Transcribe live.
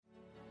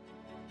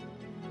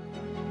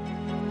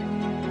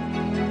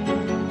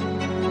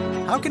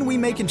How can we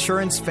make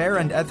insurance fair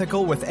and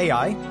ethical with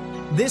AI?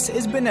 This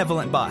is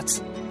Benevolent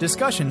Bots,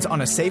 discussions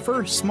on a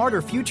safer,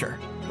 smarter future,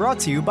 brought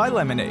to you by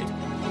Lemonade.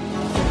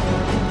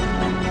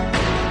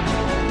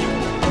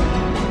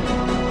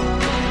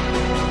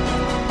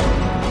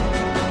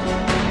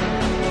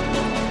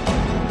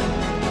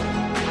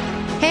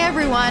 Hey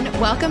everyone,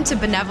 welcome to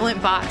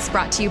Benevolent Bots,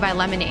 brought to you by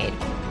Lemonade.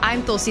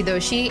 I'm Tulsi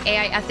Doshi,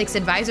 AI Ethics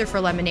Advisor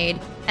for Lemonade,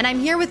 and I'm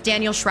here with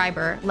Daniel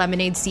Schreiber,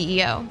 Lemonade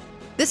CEO.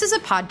 This is a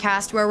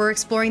podcast where we're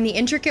exploring the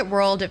intricate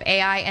world of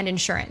AI and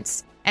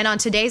insurance. And on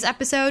today's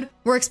episode,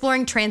 we're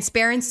exploring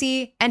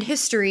transparency and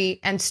history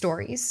and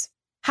stories.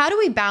 How do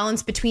we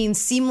balance between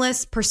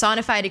seamless,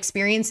 personified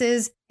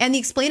experiences and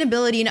the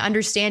explainability and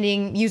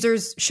understanding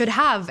users should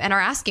have and are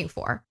asking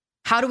for?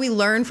 How do we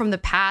learn from the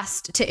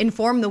past to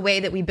inform the way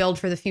that we build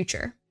for the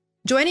future?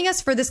 Joining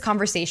us for this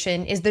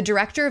conversation is the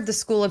director of the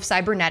School of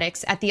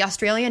Cybernetics at the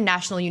Australian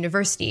National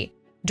University,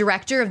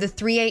 director of the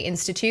 3A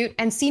Institute,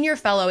 and senior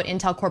fellow at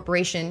Intel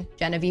Corporation,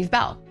 Genevieve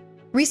Bell.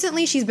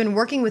 Recently, she's been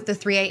working with the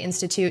 3A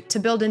Institute to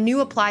build a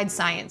new applied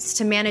science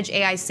to manage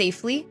AI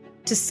safely,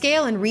 to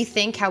scale and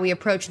rethink how we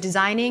approach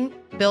designing,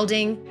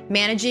 building,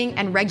 managing,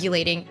 and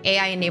regulating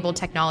AI-enabled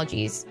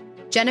technologies.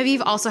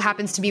 Genevieve also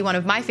happens to be one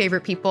of my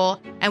favorite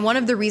people and one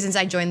of the reasons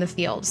I joined the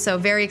field, so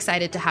very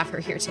excited to have her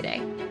here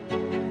today.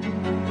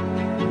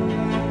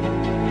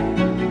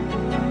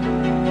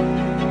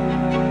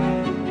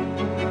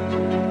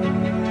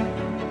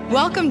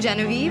 Welcome,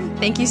 Genevieve.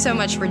 Thank you so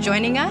much for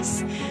joining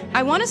us.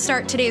 I want to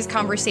start today's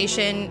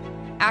conversation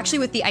actually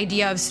with the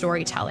idea of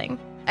storytelling.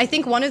 I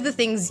think one of the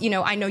things,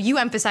 I know you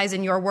emphasize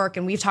in your work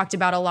and we've talked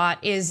about a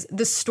lot is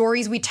the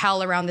stories we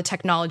tell around the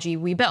technology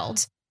we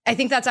build. I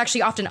think that's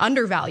actually often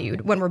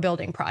undervalued when we're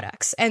building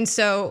products. And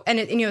so,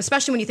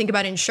 especially when you think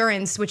about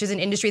insurance, which is an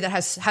industry that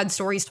has had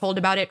stories told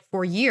about it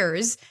for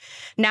years,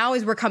 now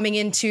as we're coming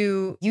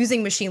into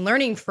using machine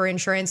learning for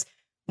insurance,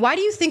 why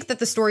do you think that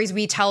the stories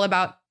we tell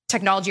about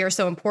technology are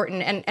so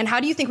important? And how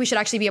do you think we should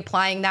actually be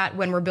applying that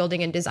when we're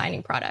building and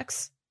designing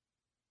products?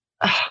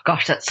 Oh,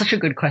 gosh, that's such a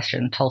good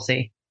question,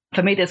 Tulsi.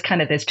 For me, there's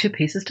two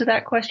pieces to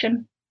that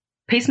question.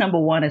 Piece number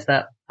one is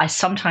that I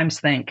sometimes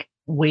think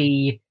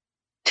we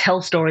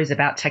tell stories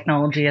about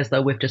technology as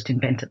though we've just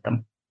invented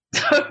them.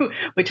 So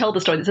we tell the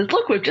story that says,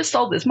 look, we've just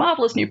solved this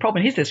marvelous new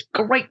problem. Here's this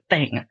great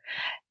thing.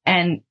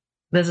 And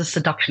there's a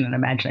seduction in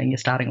imagining you're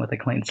starting with a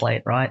clean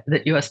slate, right?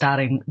 That you are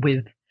starting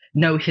with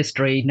no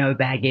history, no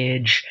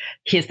baggage.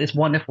 Here's this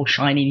wonderful,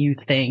 shiny new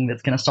thing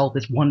that's going to solve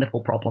this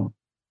wonderful problem.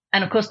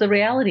 And of course, the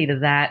reality to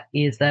that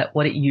is that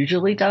what it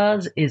usually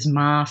does is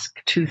mask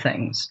two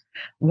things.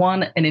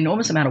 One, an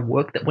enormous amount of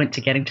work that went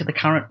to getting to the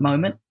current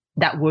moment,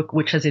 that work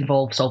which has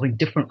involved solving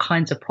different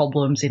kinds of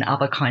problems in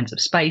other kinds of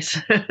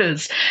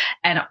spaces.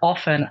 And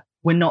often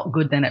we're not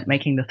good then at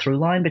making the through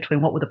line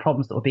between what were the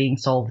problems that were being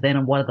solved then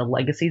and what are the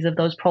legacies of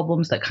those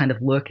problems that kind of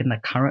lurk in the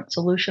current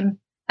solution.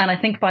 And I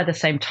think by the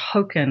same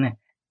token,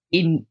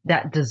 in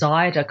that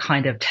desire to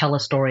kind of tell a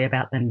story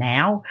about the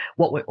now,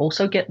 what we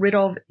also get rid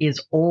of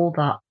is all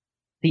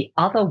the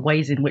other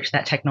ways in which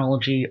that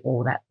technology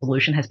or that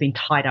solution has been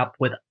tied up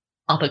with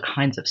other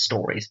kinds of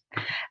stories.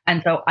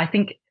 And so I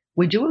think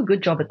we do a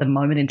good job at the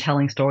moment in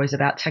telling stories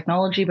about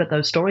technology, but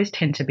those stories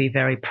tend to be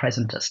very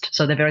presentist.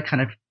 So they're very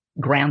kind of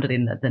grounded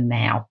in the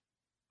now.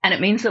 And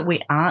it means that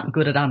we aren't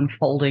good at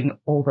unfolding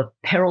all the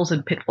perils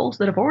and pitfalls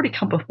that have already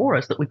come before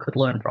us that we could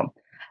learn from.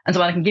 And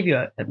so I can give you,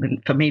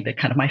 for me, the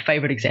kind of my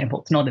favorite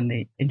example, it's not in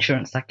the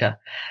insurance sector,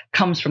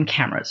 comes from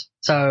cameras.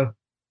 So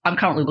I'm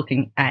currently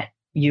looking at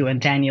you and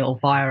Daniel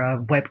via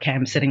a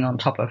webcam sitting on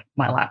top of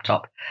my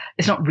laptop.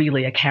 It's not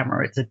really a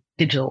camera. It's a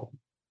digital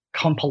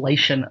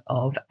compilation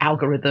of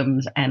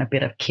algorithms and a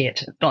bit of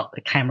kit. It's not the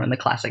camera in the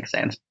classic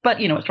sense,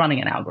 but, it's running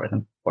an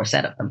algorithm or a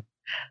set of them.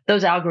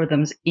 Those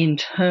algorithms in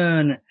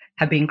turn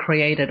have been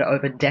created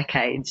over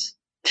decades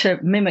to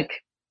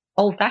mimic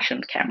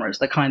old-fashioned cameras,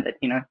 the kind that,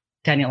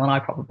 Daniel and I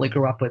probably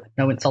grew up with.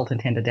 No insult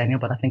intended, Daniel,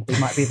 but I think we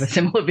might be of a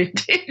similar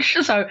vintage.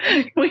 So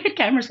we had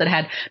cameras that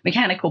had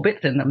mechanical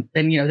bits in them.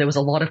 Then, there was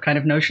a lot of kind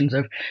of notions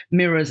of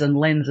mirrors and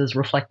lenses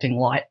reflecting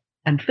light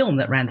and film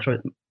that ran through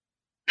them.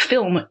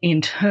 Film,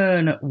 in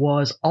turn,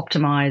 was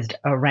optimized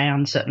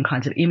around certain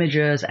kinds of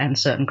images and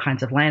certain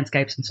kinds of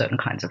landscapes and certain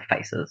kinds of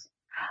faces.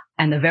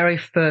 And the very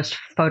first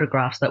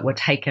photographs that were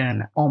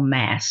taken en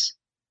masse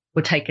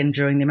were taken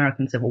during the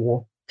American Civil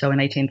War. So in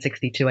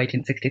 1862,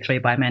 1863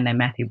 by a man named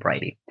Matthew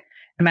Brady.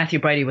 And Matthew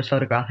Brady was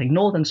photographing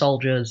Northern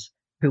soldiers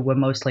who were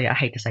mostly, I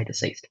hate to say,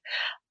 deceased.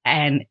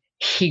 And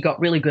he got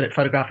really good at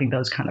photographing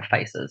those kind of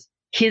faces.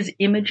 His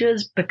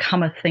images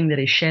become a thing that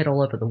is shared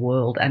all over the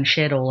world and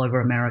shared all over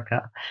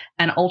America.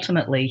 And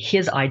ultimately,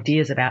 his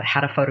ideas about how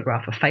to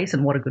photograph a face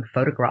and what a good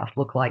photograph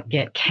look like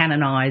get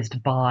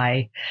canonized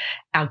by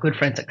our good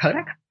friends at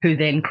Kodak, who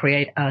then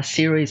create a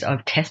series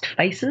of test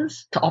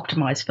faces to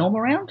optimize film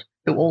around,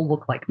 who all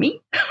look like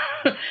me.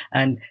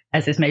 And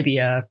as there's maybe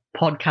a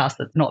podcast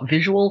that's not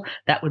visual,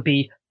 that would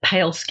be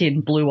pale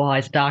skin, blue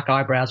eyes, dark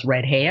eyebrows,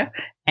 red hair,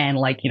 and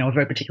a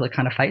very particular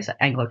kind of face,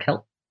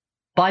 Anglo-Celt.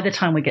 By the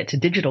time we get to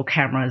digital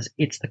cameras,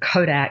 it's the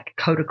Kodak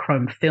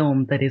Kodachrome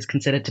film that is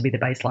considered to be the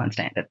baseline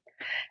standard.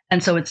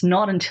 And so it's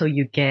not until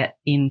you get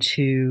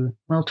into,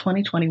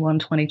 2021,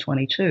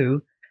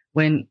 2022,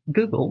 when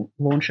Google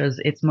launches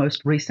its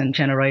most recent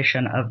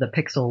generation of the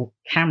Pixel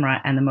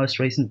camera and the most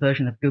recent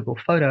version of Google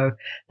Photo,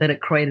 that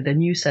it created a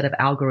new set of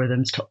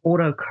algorithms to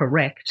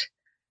auto-correct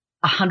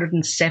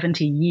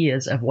 170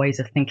 years of ways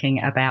of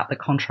thinking about the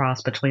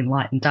contrast between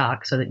light and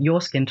dark so that your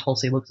skin,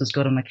 Tulsi, looks as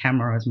good on the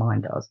camera as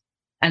mine does.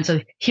 And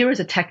so here is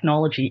a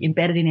technology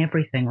embedded in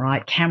everything,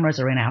 right? Cameras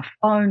are in our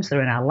phones,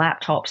 they're in our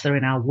laptops, they're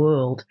in our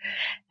world.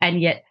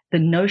 And yet the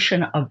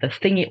notion of the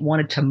thing it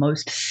wanted to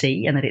most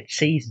see and that it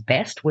sees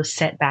best was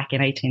set back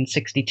in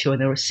 1862.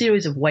 And there were a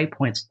series of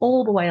waypoints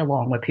all the way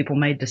along where people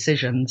made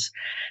decisions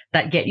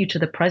that get you to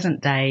the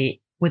present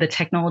day with a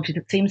technology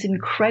that seems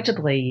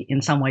incredibly,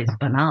 in some ways,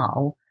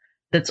 banal,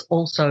 that's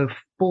also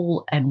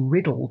full and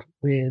riddled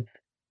with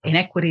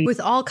inequity.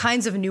 With all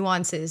kinds of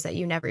nuances that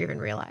you never even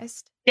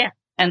realized. Yeah.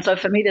 And so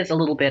for me, there's a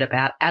little bit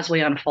about, as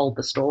we unfold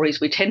the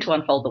stories, we tend to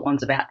unfold the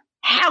ones about,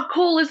 how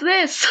cool is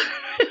this?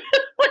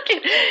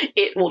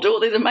 It will do all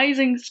this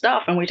amazing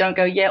stuff. And we don't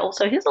go, yeah,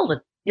 also here's all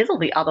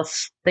the other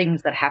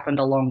things that happened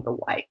along the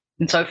way.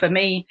 And so for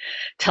me,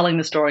 telling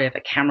the story of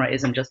a camera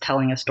isn't just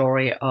telling a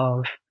story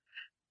of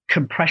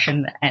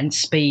compression and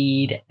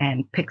speed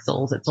and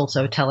pixels. It's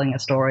also telling a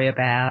story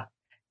about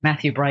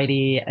Matthew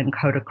Brady and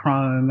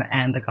Kodachrome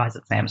and the guys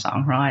at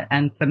Samsung, right?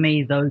 And for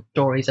me, those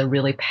stories are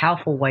really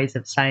powerful ways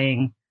of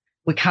saying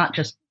we can't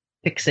just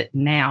fix it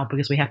now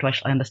because we have to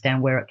actually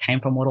understand where it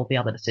came from, what all the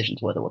other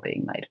decisions were that were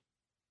being made.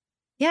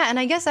 Yeah. And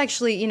I guess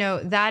actually,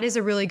 that is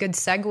a really good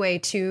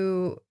segue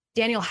to,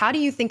 Daniel, how do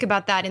you think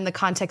about that in the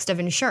context of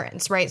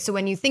insurance, right? So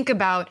when you think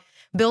about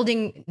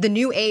building the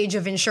new age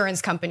of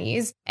insurance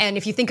companies, and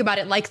if you think about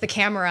it like the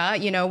camera,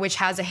 which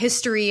has a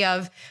history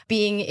of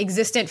being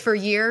existent for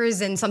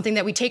years and something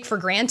that we take for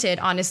granted,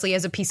 honestly,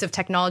 as a piece of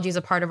technology, as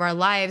a part of our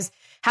lives,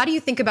 how do you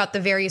think about the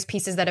various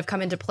pieces that have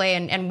come into play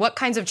and what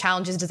kinds of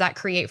challenges does that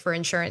create for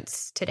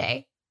insurance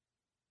today?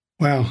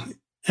 Wow.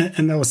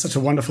 And that was such a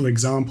wonderful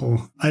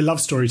example. I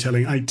love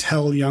storytelling. I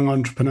tell young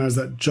entrepreneurs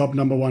that job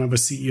number one of a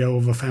CEO,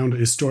 of a founder,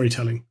 is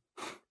storytelling.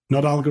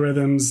 Not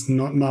algorithms,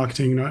 not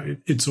marketing.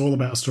 It's all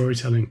about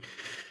storytelling.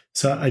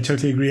 So I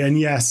totally agree. And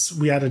yes,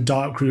 we had a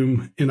dark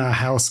room in our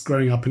house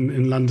growing up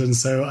in London.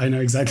 So I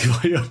know exactly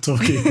what you're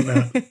talking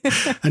about.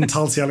 And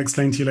Tulsi, I'll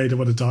explain to you later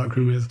what a dark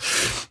room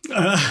is.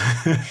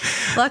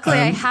 Luckily,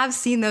 I have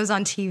seen those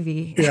on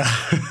TV.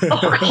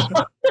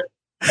 Yeah.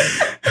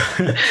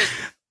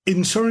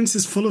 Insurance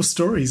is full of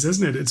stories,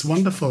 isn't it? It's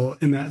wonderful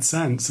in that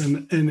sense.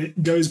 And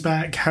it goes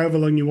back however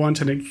long you want,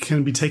 and it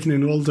can be taken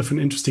in all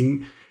different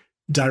interesting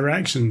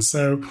directions.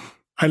 So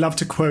I love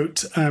to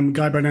quote Guy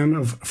by the name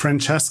of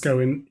Francesco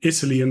in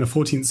Italy in the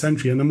 14th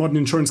century. And the modern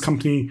insurance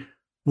company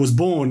was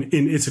born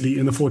in Italy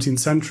in the 14th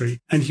century.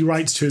 And he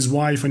writes to his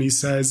wife and he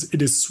says,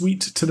 "It is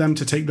sweet to them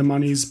to take the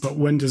monies, but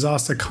when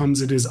disaster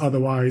comes, it is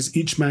otherwise.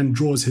 Each man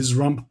draws his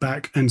rump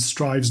back and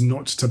strives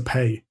not to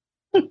pay."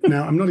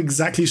 Now, I'm not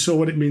exactly sure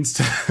what it means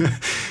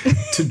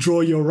to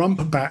draw your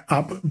rump back,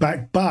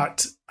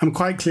 but I'm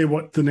quite clear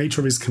what the nature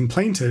of his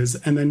complaint is.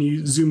 And then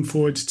you zoom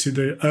forward to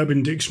the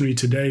Urban Dictionary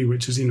today,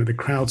 which is, the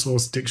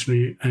crowdsourced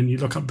dictionary, and you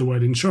look up the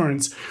word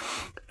insurance.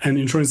 And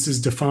insurance is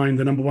defined,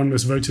 the number one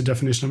most voted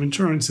definition of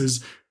insurance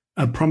is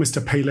a promise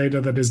to pay later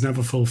that is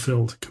never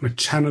fulfilled, kind of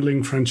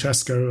channeling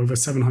Francesco over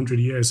 700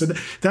 years. So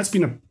that's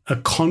been a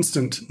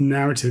constant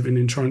narrative in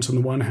insurance on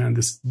the one hand,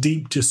 this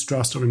deep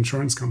distrust of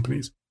insurance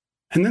companies.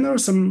 And then there are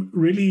some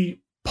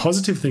really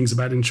positive things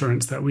about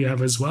insurance that we have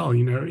as well.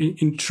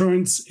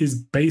 Insurance is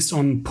based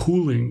on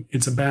pooling.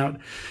 It's about,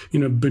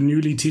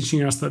 Bernoulli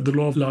teaching us that the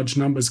law of large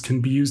numbers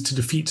can be used to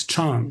defeat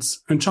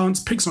chance. And chance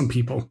picks on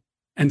people.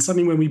 And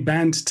suddenly when we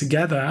band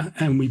together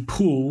and we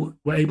pool,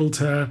 we're able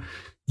to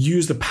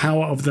use the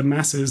power of the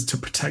masses to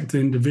protect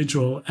the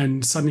individual.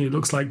 And suddenly it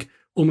looks like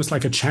almost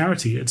like a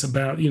charity. It's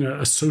about,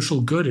 a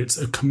social good. It's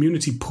a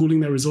community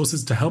pooling their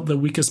resources to help the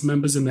weakest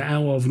members in the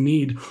hour of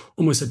need,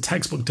 almost a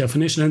textbook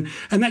definition.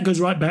 And that goes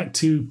right back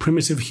to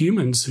primitive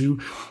humans who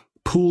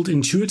pooled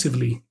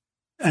intuitively.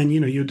 And,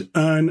 you'd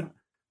earn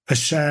a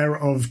share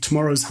of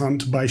tomorrow's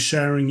hunt by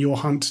sharing your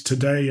hunt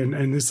today. And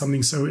there's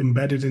something so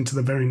embedded into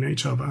the very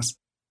nature of us.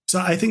 So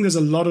I think there's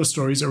a lot of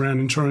stories around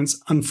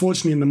insurance.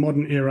 Unfortunately, in the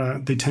modern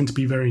era, they tend to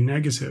be very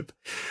negative.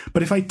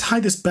 But if I tie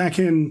this back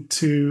in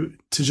to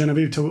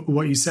Genevieve, to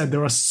what you said,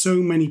 there are so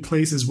many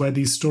places where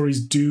these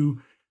stories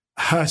do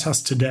hurt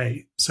us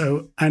today.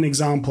 So an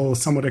example,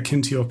 somewhat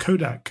akin to your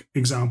Kodak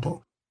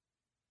example.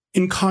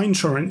 In car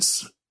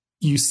insurance,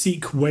 you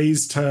seek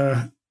ways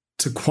to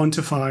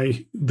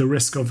quantify the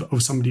risk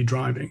of somebody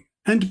driving.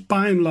 And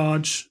by and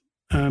large,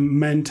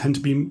 men tend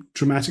to be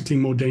dramatically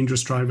more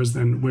dangerous drivers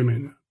than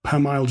women. Per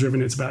mile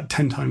driven, it's about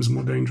 10 times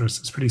more dangerous.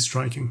 It's pretty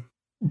striking.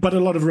 But a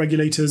lot of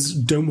regulators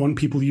don't want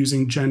people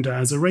using gender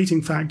as a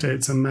rating factor.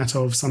 It's a matter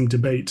of some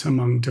debate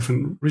among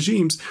different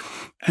regimes.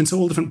 And so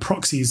all different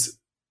proxies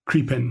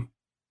creep in.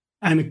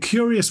 And a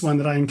curious one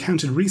that I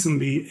encountered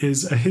recently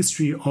is a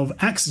history of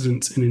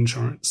accidents in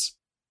insurance.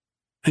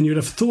 And you'd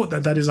have thought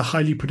that that is a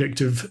highly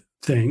predictive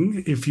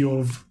thing. If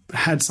you've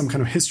had some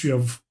kind of history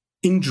of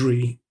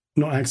injury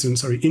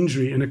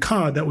in a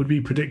car, that would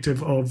be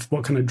predictive of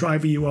what kind of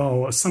driver you are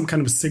or some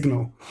kind of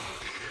signal.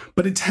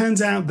 But it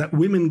turns out that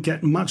women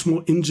get much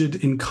more injured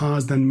in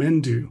cars than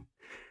men do.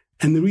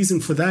 And the reason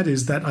for that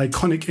is that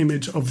iconic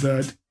image of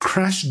the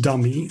crash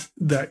dummy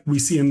that we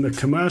see in the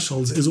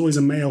commercials is always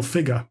a male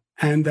figure.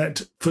 And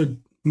that for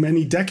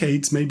many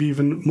decades, maybe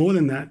even more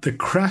than that, the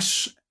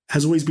crash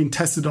has always been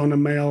tested on a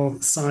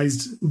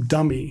male-sized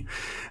dummy.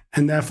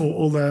 And therefore,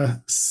 all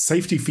the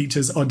safety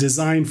features are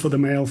designed for the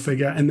male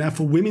figure. And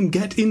therefore, women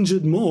get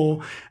injured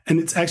more. And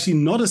it's actually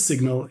not a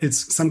signal.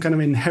 It's some kind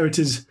of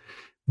inherited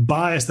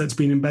bias that's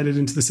been embedded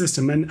into the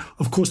system. And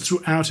of course,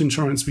 throughout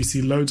insurance, we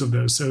see loads of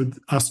those. So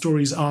our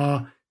stories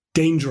are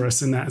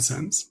dangerous in that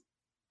sense.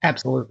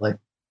 Absolutely.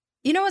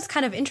 You know what's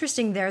kind of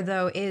interesting there,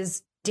 though,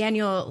 is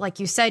Daniel, like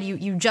you said,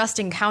 you just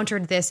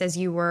encountered this as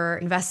you were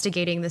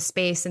investigating the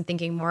space and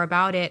thinking more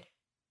about it.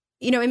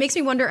 You know, it makes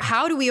me wonder,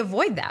 how do we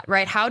avoid that,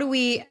 right? How do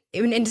we,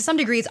 and to some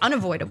degree, it's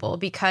unavoidable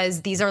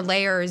because these are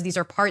layers, these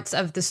are parts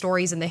of the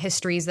stories and the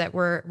histories that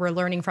we're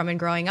learning from and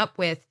growing up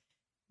with.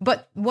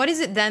 But what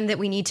is it then that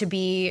we need to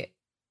be,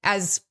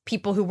 as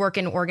people who work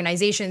in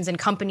organizations and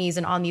companies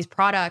and on these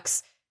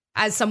products,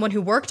 as someone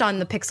who worked on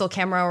the Pixel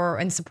camera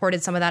and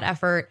supported some of that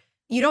effort?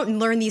 You don't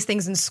learn these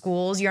things in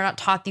schools. You're not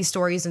taught these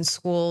stories in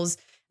schools.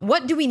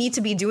 What do we need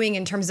to be doing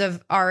in terms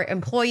of our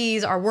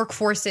employees, our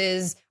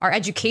workforces, our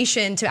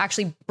education to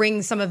actually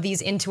bring some of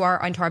these into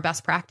our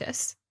best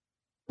practice?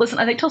 Listen,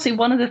 I think, Tulsi,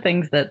 one of the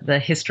things that the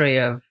history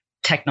of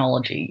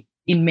technology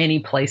in many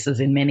places,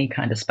 in many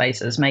kind of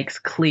spaces, makes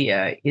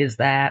clear is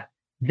that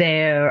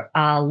there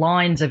are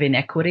lines of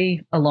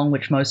inequity along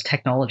which most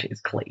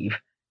technologies cleave.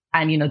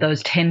 And, you know,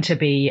 those tend to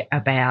be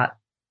about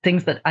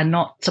things that are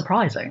not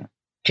surprising: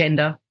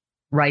 gender,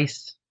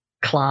 race,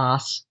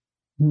 class,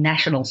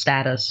 national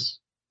status,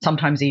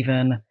 sometimes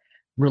even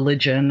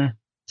religion,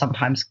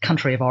 sometimes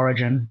country of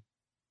origin,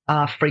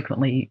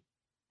 frequently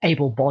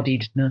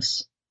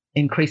able-bodiedness,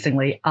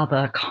 increasingly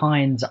other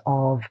kinds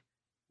of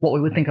what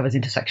we would think of as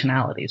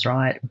intersectionalities,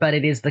 right? But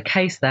it is the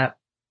case that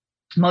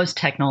most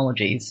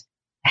technologies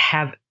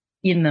have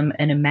in them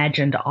an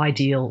imagined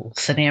ideal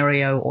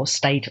scenario or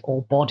state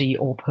or body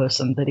or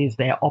person that is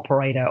their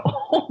operator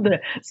or the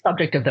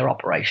subject of their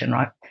operation,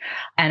 right?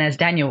 And as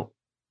Daniel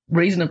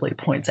reasonably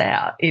points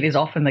out, it is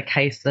often the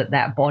case that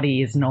that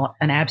body is not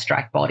an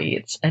abstract body.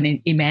 It's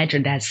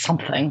imagined as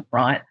something,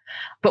 right?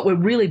 But we're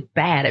really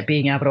bad at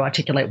being able to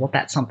articulate what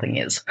that something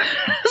is.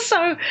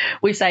 So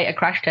we say a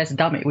crash test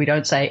dummy. We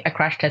don't say a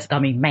crash test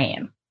dummy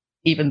man,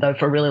 even though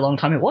for a really long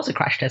time it was a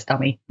crash test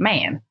dummy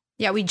man.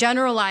 Yeah, we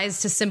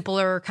generalize to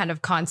simpler kind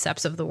of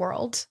concepts of the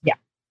world. Yeah.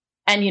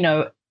 And, you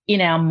know, in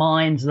our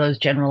minds, those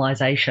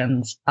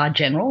generalizations are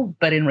general,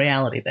 but in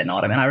reality, they're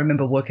not. I mean, I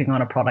remember working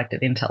on a product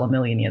at Intel a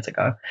million years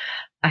ago,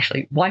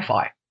 actually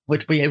Wi-Fi,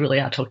 which we really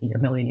are talking a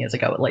million years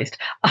ago at least.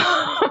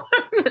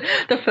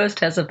 The first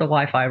test of the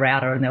Wi-Fi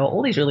router, and there were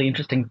all these really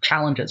interesting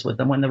challenges with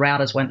them when the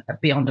routers went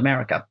beyond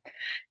America.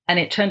 And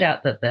it turned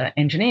out that the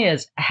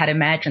engineers had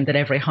imagined that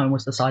every home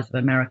was the size of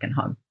an American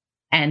home.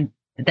 And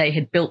they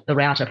had built the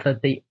router for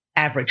the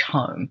average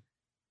home,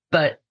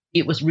 but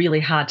it was really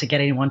hard to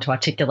get anyone to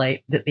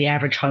articulate that the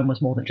average home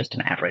was more than just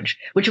an average,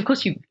 which of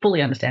course you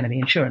fully understand in the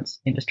insurance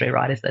industry,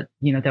 right? Is that,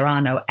 you know,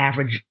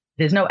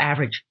 there's no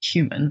average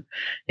human.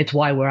 It's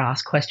why we're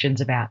asked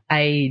questions about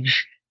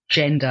age,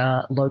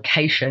 gender,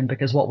 location,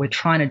 because what we're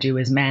trying to do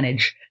is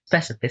manage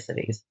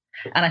specificities.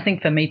 And I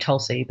think for me,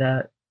 Tulsi,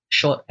 the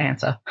short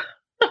answer,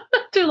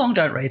 too long,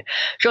 don't read.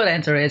 Short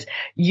answer is,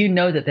 you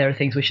know that there are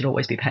things we should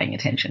always be paying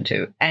attention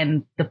to.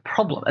 And the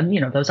problem, and,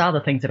 you know, those other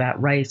things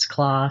about race,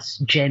 class,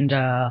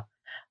 gender,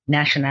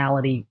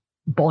 nationality,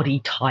 body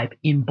type,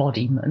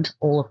 embodiment,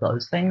 all of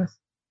those things.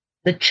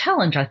 The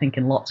challenge, I think,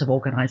 in lots of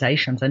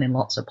organizations and in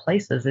lots of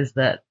places is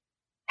that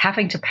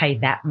having to pay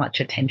that much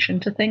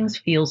attention to things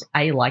feels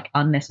A, like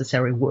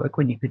unnecessary work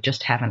when you could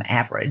just have an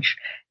average,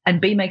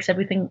 and B, makes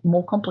everything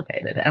more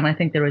complicated. And I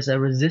think there is a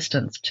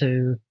resistance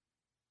to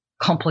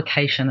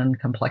complication and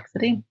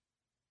complexity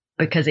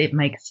because it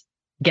makes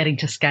getting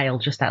to scale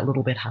just that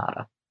little bit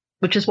harder,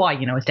 which is why,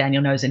 you know, as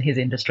Daniel knows, in his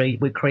industry,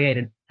 we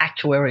created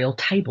actuarial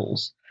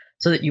tables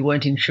so that you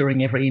weren't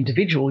insuring every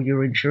individual, you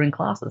were insuring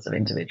classes of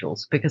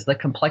individuals, because the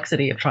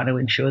complexity of trying to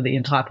insure the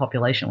entire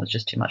population was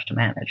just too much to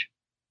manage.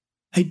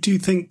 I do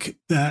think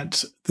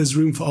that there's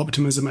room for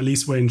optimism, at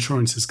least where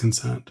insurance is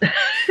concerned.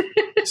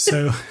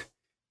 So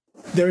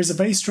there is a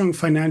very strong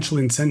financial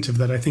incentive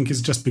that I think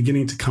is just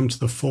beginning to come to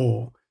the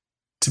fore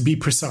to be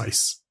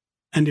precise.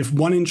 And if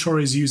one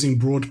insurer is using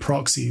broad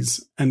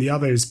proxies and the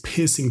other is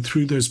piercing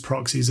through those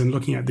proxies and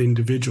looking at the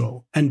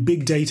individual, and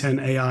big data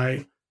and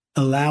AI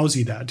allows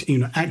you that, you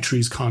know,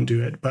 actuaries can't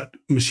do it, but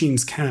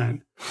machines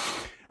can.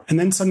 And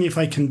then suddenly if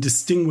I can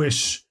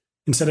distinguish,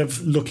 instead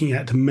of looking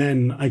at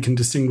men, I can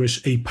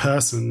distinguish a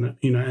person,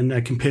 you know, and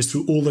I can pierce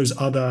through all those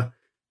other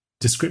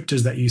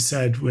descriptors that you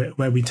said,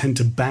 where we tend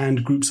to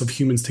band groups of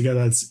humans together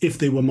as if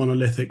they were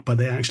monolithic, but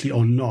they actually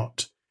are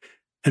not.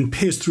 and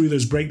pierce through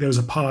those, break those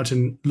apart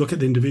and look at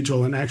the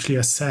individual and actually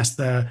assess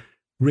their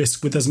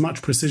risk with as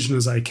much precision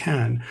as I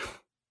can,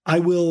 I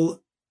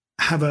will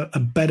have a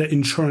better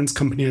insurance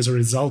company as a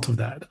result of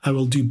that. I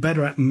will do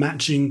better at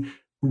matching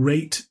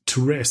rate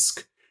to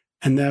risk.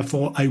 And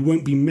therefore, I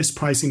won't be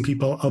mispricing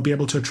people. I'll be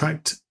able to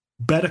attract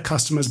better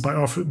customers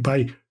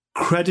by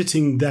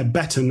crediting their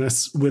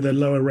betterness with a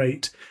lower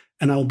rate.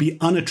 And I'll be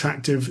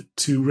unattractive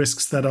to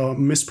risks that are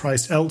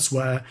mispriced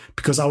elsewhere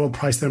because I will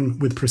price them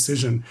with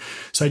precision.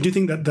 So I do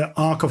think that the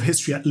arc of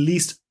history, at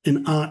least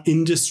in our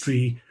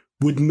industry,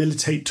 would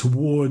militate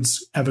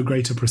towards ever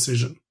greater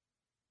precision.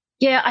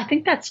 Yeah, I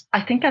think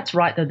that's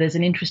right, though. There's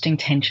an interesting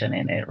tension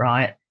in it,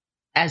 right?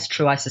 As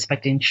true, I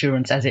suspect,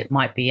 insurance as it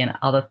might be in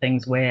other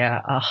things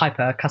where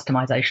hyper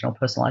customization or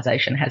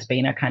personalization has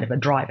been a kind of a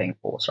driving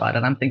force, right?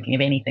 And I'm thinking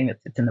of anything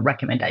that sits in the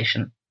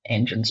recommendation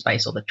engine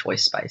space or the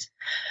choice space.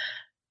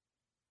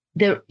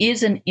 There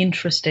is an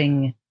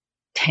interesting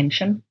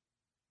tension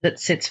that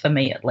sits, for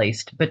me at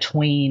least,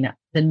 between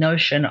the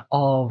notion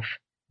of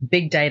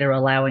big data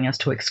allowing us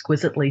to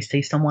exquisitely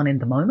see someone in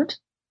the moment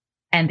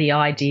and the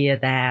idea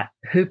that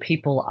who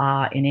people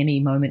are in any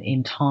moment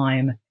in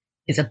time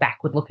is a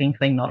backward-looking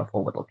thing, not a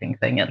forward-looking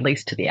thing, at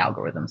least to the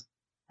algorithms.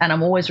 And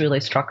I'm always really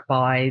struck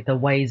by the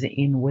ways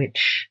in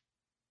which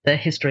the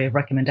history of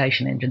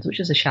recommendation engines, which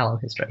is a shallow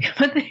history,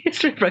 but the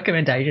history of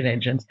recommendation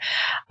engines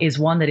is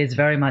one that is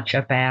very much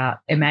about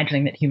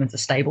imagining that humans are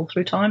stable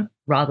through time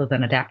rather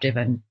than adaptive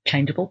and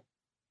changeable.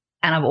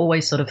 And I've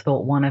always sort of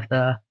thought one of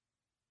the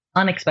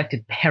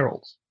unexpected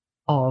perils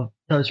of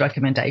those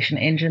recommendation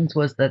engines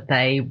was that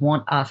they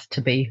want us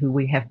to be who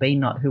we have been,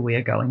 not who we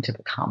are going to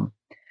become.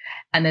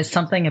 And there's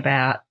something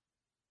about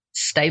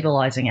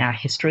stabilizing our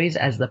histories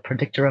as the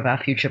predictor of our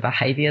future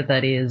behavior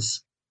that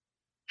is,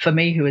 for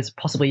me, who is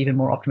possibly even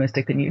more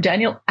optimistic than you,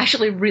 Daniel,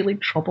 actually really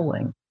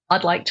troubling.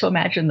 I'd like to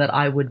imagine that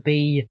I would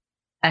be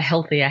a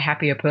healthier,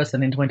 happier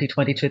person in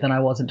 2022 than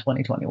I was in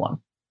 2021.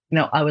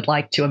 I would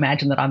like to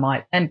imagine that I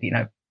might, and,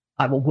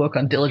 I will work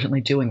on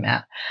diligently doing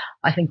that.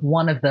 I think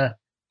one of the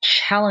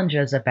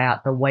challenges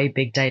about the way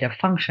big data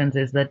functions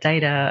is that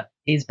data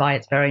is by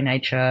its very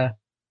nature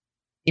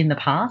in the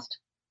past,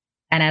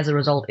 and as a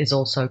result is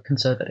also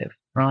conservative,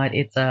 right?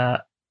 It's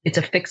a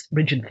fixed,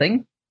 rigid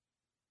thing.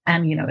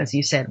 And, as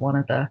you said, one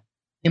of the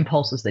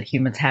impulses that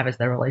humans have is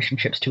their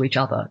relationships to each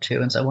other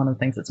too. And so one of the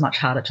things that's much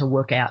harder to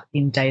work out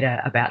in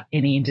data about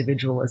any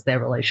individual is their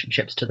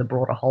relationships to the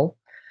broader whole,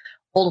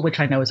 all of which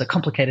I know is a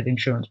complicated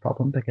insurance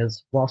problem,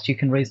 because whilst you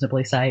can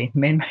reasonably say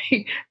men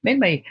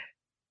may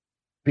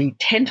be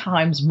 10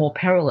 times more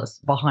perilous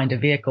behind a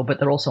vehicle, but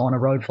they're also on a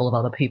road full of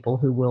other people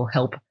who will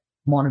help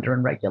monitor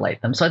and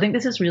regulate them. So I think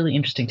this is really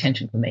interesting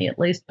tension for me, at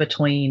least,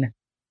 between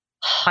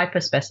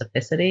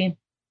hyper-specificity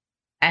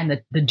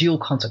and the dual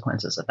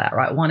consequences of that,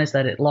 right? One is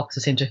that it locks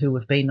us into who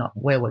we've been, not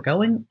where we're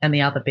going, and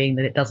the other being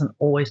that it doesn't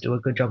always do a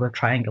good job of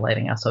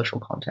triangulating our social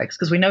context.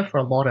 Because we know for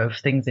a lot of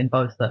things in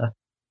both the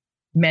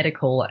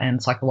medical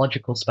and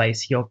psychological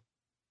space, your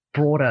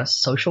broader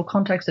social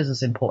context is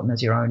as important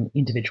as your own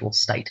individual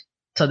state.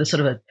 So there's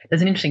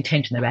there's an interesting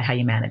tension about how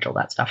you manage all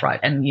that stuff, right?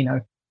 And,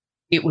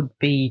 it would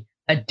be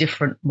a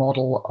different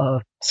model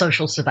of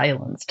social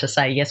surveillance to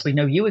say, yes, we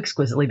know you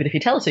exquisitely, but if you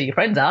tell us who your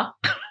friends are,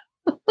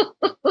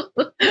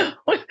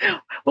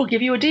 we'll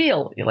give you a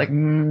deal. You're like,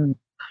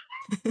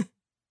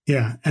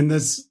 Yeah. And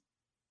there's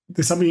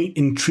something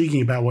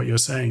intriguing about what you're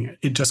saying.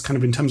 It just kind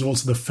of, in terms of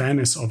also the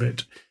fairness of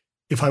it,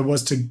 if I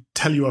was to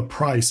tell you a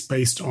price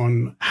based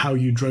on how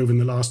you drove in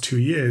the last 2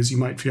 years, you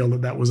might feel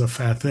that was a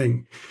fair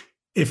thing.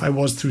 If I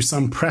was, through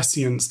some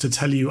prescience, to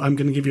tell you I'm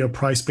going to give you a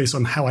price based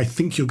on how I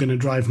think you're going to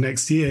drive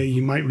next year,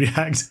 you might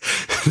react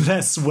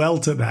less well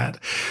to that.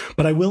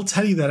 But I will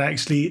tell you that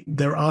actually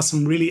there are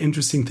some really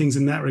interesting things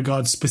in that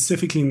regard,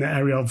 specifically in the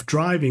area of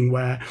driving,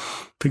 where,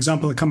 for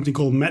example, a company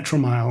called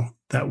Metromile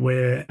that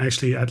we're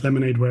actually at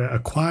Lemonade, we're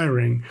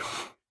acquiring,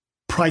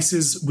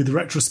 prices with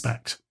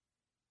retrospect.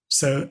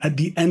 So at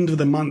the end of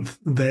the month,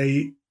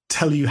 they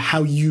tell you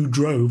how you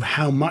drove,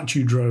 how much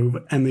you drove,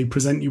 and they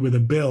present you with a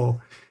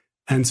bill.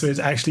 And so it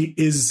actually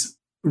is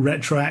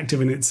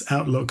retroactive in its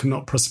outlook,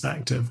 not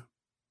prospective.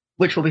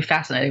 Which will be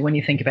fascinating when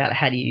you think about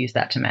how do you use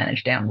that to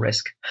manage down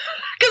risk.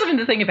 Because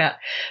the thing about,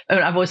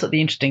 I've always thought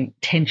the interesting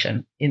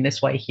tension in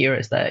this way here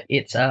is that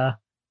it's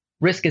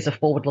risk is a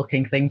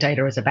forward-looking thing,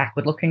 data is a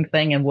backward-looking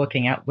thing, and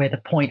working out where the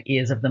point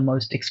is of the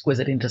most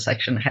exquisite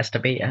intersection has to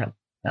be an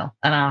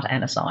art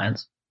and a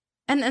science.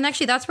 And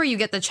actually, that's where you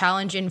get the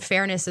challenge in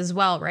fairness as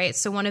well, right?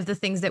 So one of the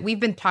things that we've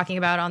been talking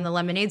about on the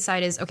Lemonade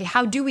side is, okay,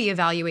 how do we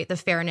evaluate the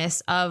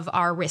fairness of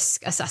our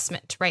risk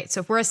assessment, right?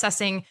 So if we're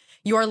assessing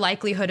your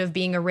likelihood of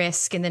being a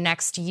risk in the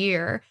next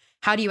year,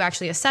 how do you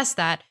actually assess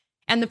that?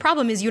 And the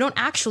problem is you don't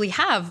actually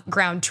have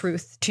ground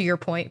truth, to your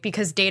point,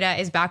 because data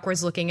is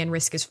backwards looking and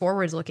risk is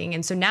forwards looking.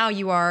 And so now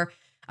you are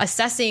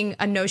assessing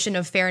a notion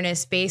of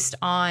fairness based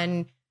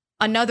on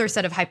another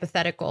set of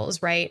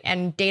hypotheticals, right?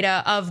 And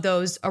data of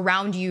those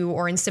around you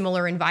or in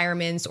similar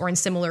environments or in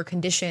similar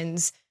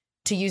conditions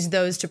to use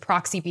those to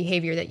proxy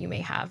behavior that you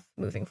may have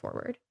moving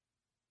forward.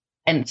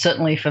 And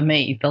certainly for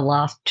me, the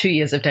last 2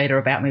 years of data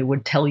about me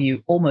would tell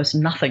you almost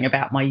nothing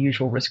about my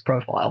usual risk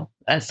profile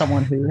as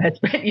someone who has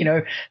spent,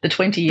 the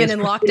 20 years. Been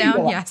in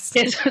lockdown, yes.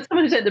 Yes,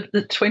 someone who said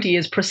the 20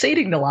 years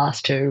preceding the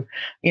last two,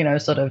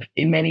 sort of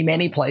in many,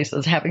 many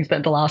places, having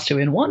spent the last two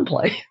in one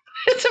place.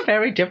 It's a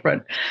very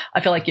different.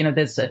 I feel like,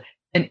 there's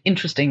an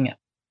interesting, it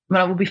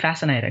will be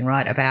fascinating,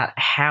 right, about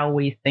how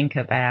we think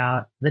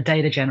about the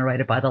data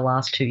generated by the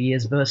last 2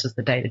 years versus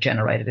the data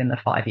generated in the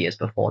 5 years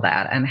before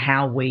that, and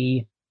how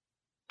we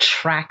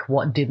track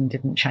what did and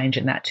didn't change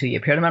in that 2 year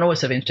period. I'm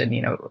also interested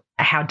in,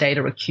 how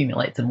data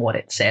accumulates and what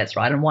it says,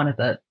 right? And one of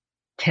the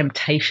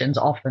temptations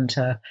often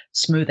to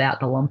smooth out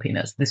the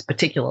lumpiness, this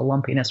particular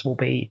lumpiness will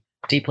be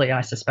deeply,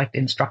 I suspect,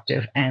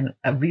 instructive and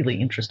really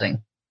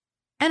interesting.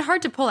 And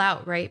hard to pull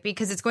out, right?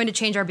 Because it's going to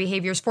change our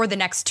behaviors for the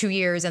next 2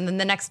 years and then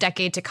the next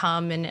decade to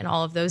come and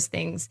all of those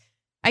things.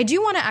 I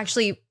do want to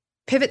actually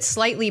pivot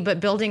slightly, but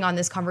building on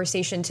this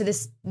conversation to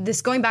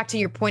this going back to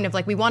your point of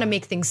we want to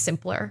make things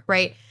simpler,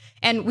 right?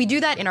 And we do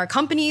that in our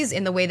companies,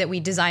 in the way that we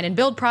design and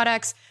build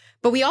products,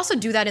 but we also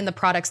do that in the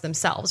products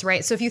themselves,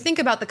 right? So if you think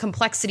about the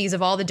complexities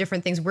of all the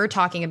different things we're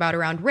talking about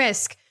around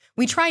risk,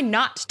 we try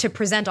not to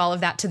present all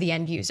of that to the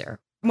end user.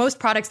 Most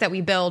products that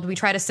we build, we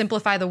try to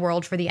simplify the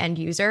world for the end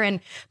user.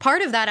 And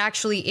part of that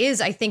actually is,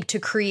 I think, to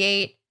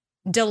create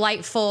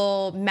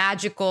delightful,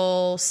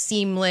 magical,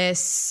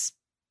 seamless,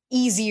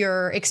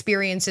 easier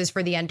experiences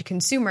for the end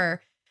consumer.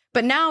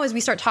 But now as we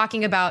start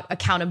talking about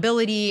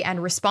accountability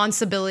and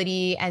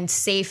responsibility and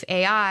safe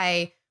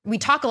AI, we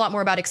talk a lot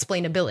more about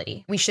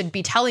explainability. We should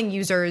be telling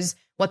users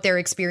what they're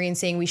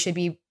experiencing. We should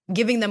be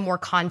giving them more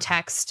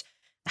context.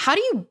 How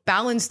do you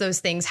balance those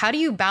things? How do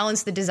you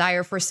balance the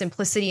desire for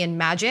simplicity and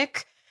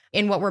magic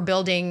in what we're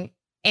building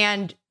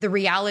and the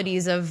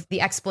realities of the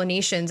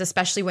explanations,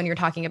 especially when you're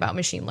talking about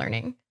machine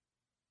learning?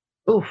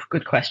 Oof,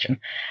 good question.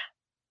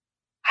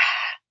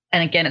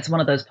 And again, it's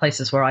one of those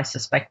places where I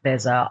suspect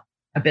there's a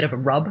bit of a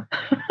rub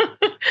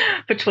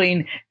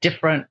between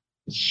different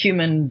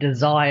human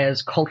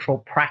desires, cultural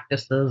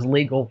practices,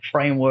 legal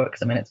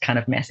frameworks. I mean, it's kind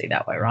of messy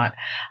that way, right?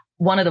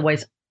 One of the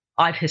ways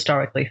I've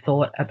historically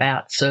thought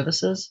about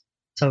services,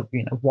 so,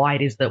 why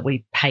it is that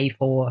we pay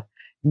for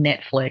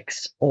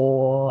Netflix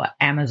or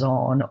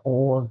Amazon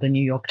or the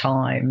New York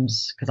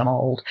Times, because I'm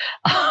old,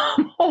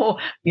 or,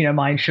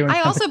 my insurance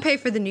company. Also pay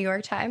for the New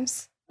York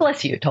Times.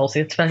 Bless you,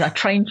 Tulsi. I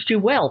trained you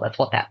well. That's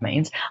what that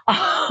means.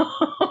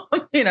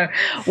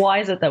 Why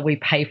is it that we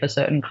pay for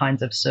certain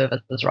kinds of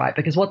services, right?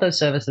 Because what those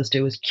services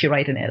do is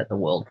curate and edit the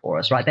world for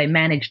us, right? They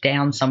manage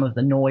down some of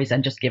the noise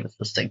and just give us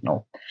the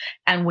signal.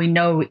 And we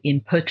know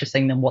in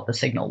purchasing them what the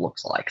signal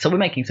looks like. So we're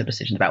making some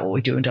decisions about what we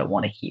do and don't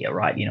want to hear,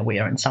 right? We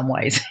are in some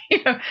ways,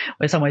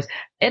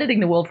 editing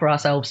the world for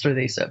ourselves through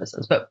these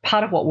services. But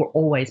part of what we're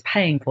always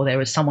paying for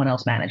there is someone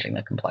else managing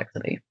the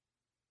complexity.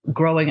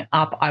 Growing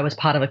up, I was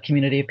part of a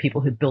community of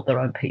people who built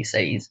their own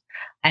PCs.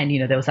 And,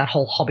 there was that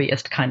whole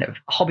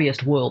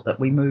hobbyist world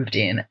that we moved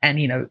in.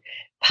 And,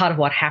 part of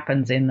what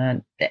happens in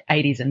the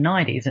 80s and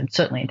 90s and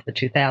certainly into the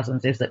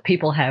 2000s is that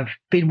people have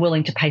been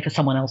willing to pay for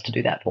someone else to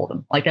do that for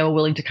them. Like they were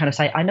willing to kind of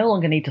say, I no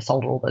longer need to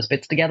solder all those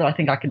bits together. I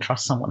think I can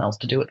trust someone else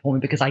to do it for me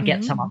because I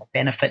get some other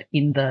benefit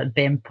in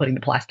them putting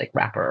the plastic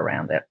wrapper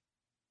around it.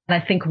 And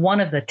I think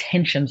one of the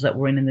tensions that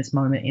we're in this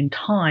moment in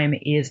time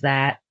is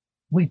that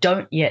we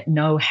don't yet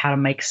know how to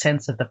make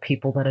sense of the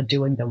people that are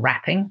doing the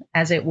wrapping,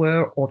 as it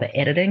were, or the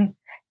editing.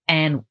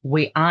 And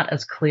we aren't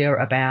as clear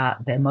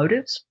about their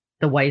motives,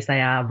 the ways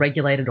they are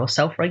regulated or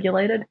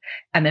self-regulated.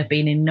 And there have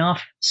been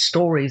enough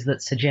stories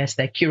that suggest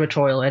their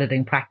curatorial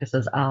editing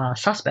practices are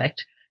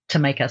suspect to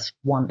make us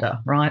wonder,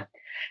 right?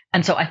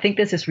 And so I think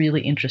there's this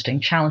really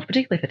interesting challenge,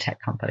 particularly for tech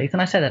companies.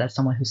 And I say that as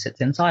someone who sits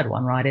inside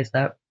one, right, is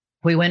that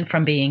we went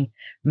from being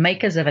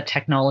makers of a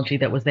technology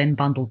that was then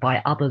bundled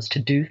by others to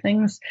do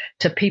things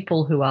to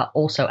people who are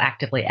also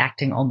actively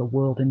acting on the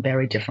world in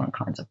very different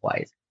kinds of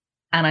ways.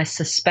 And I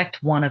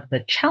suspect one of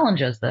the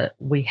challenges that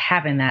we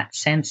have in that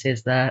sense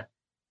is that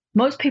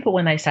most people,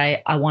 when they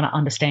say, I want to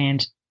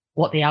understand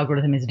what the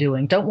algorithm is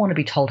doing, don't want to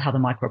be told how the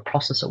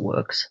microprocessor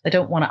works. They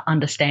don't want to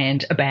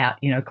understand about,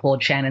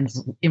 Claude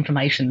Shannon's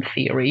information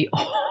theory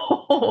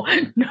or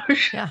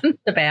notions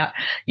about,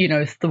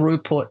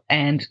 throughput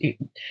and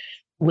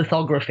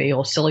lithography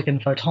or silicon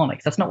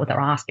photonics. That's not what they're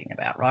asking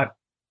about, right?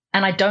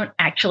 And I don't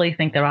actually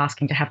think they're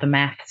asking to have the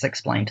maths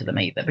explained to them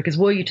either, because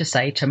were you to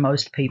say to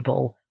most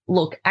people,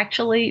 look,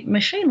 actually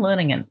machine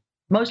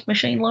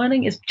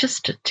learning is just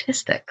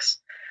statistics.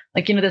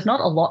 There's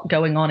not a lot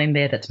going on in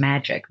there that's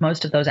magic.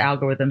 Most of those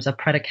algorithms are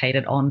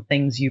predicated on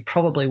things you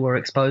probably were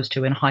exposed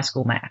to in high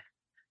school math.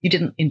 You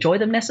didn't enjoy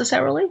them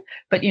necessarily,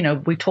 but,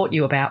 we taught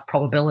you about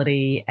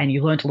probability and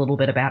you learned a little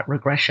bit about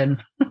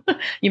regression.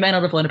 You may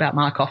not have learned about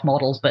Markov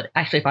models, but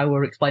actually if I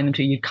were to explain them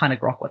to you, you'd kind of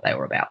grok what they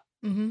were about.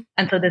 Mm-hmm.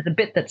 And so there's a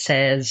bit that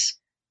says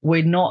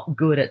we're not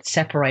good at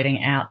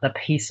separating out the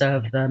piece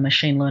of the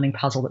machine learning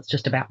puzzle that's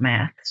just about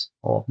maths,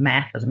 or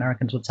math, as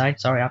Americans would say.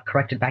 Sorry, I've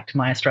corrected back to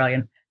my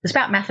Australian. It's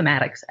about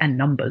mathematics and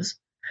numbers.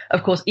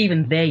 Of course,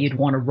 even there, you'd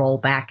want to roll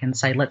back and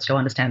say, let's go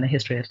understand the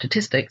history of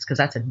statistics, because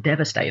that's a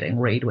devastating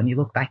read when you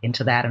look back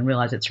into that and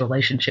realize its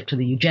relationship to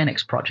the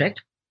eugenics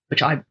project,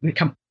 which I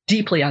become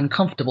deeply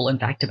uncomfortable, in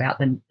fact, about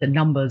the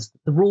numbers,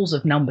 the rules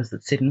of numbers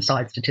that sit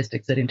inside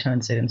statistics that in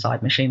turn sit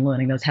inside machine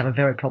learning. Those have a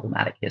very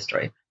problematic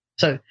history.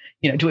 So,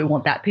 do we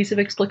want that piece of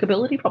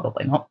explicability?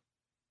 Probably not.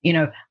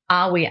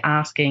 Are we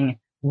asking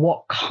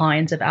what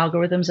kinds of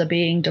algorithms are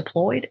being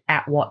deployed,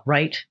 at what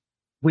rate,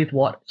 with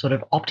what sort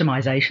of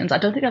optimizations? I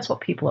don't think that's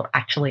what people are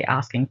actually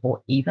asking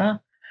for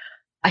either.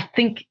 I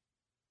think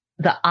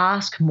the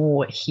ask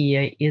more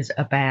here is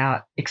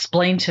about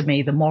explain to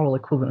me the moral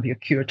equivalent of your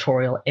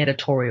curatorial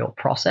editorial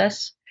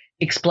process.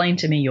 Explain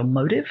to me your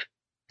motive,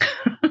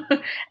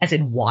 as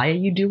in why are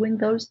you doing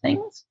those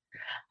things?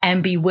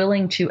 And be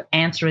willing to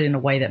answer it in a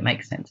way that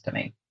makes sense to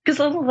me. Because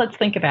let's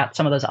think about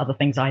some of those other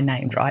things I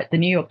named, right? The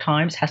New York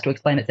Times has to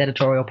explain its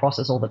editorial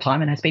process all the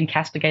time and has been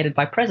castigated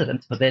by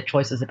presidents for their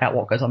choices about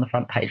what goes on the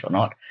front page or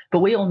not. But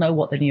we all know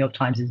what the New York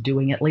Times is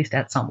doing, at least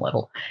at some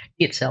level.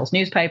 It sells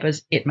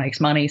newspapers. It makes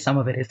money. Some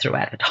of it is through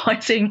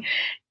advertising.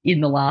 In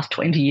the last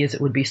 20 years,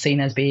 it would be seen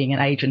as being an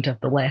agent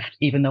of the left,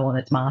 even though on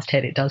its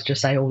masthead it does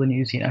just say all the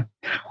news,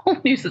 all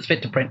the news that's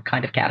fit to print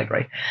kind of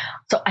category.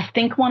 So I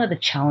think one of the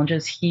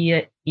challenges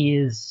here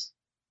is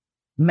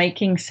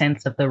making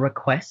sense of the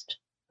request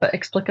for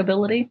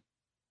explicability,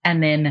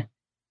 and then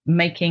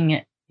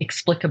making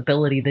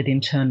explicability that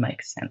in turn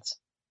makes sense.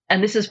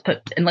 And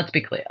let's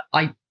be clear,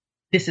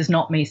 this is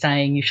not me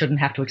saying you shouldn't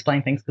have to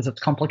explain things because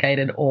it's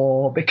complicated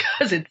or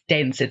because it's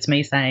dense. It's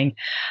me saying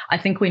I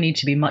think we need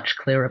to be much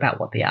clearer about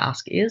what the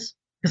ask is,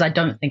 because I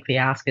don't think the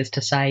ask is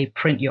to say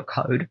print your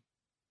code,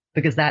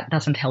 because that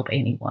doesn't help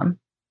anyone.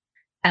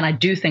 And I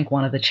do think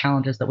one of the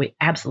challenges that we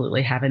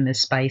absolutely have in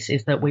this space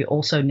is that we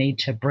also need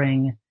to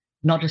bring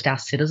not just our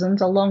citizens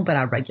along, but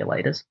our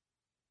regulators.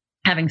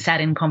 Having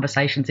sat in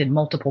conversations in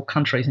multiple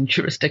countries and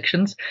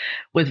jurisdictions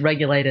with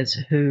regulators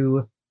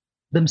who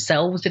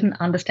themselves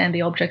didn't understand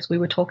the objects we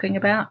were talking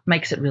about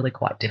makes it really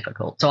quite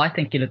difficult. So I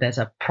think, there's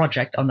a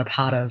project on the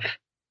part of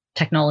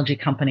technology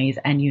companies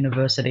and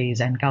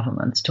universities and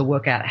governments to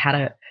work out how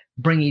to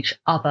bring each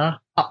other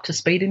up to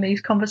speed in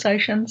these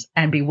conversations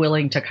and be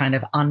willing to kind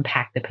of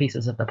unpack the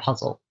pieces of the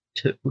puzzle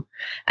too.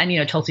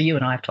 And, Tulsi, you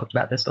and I have talked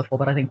about this before,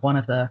 but I think one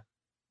of the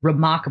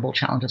remarkable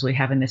challenges we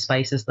have in this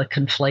space is the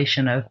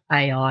conflation of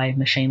AI,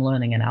 machine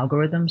learning, and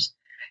algorithms,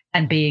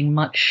 and being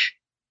much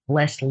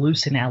less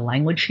loose in our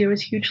language here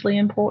is hugely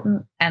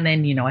important. And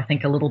then, I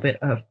think a little bit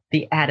of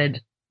my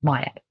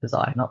added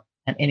desire, not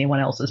and anyone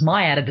else's,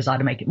 my added desire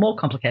to make it more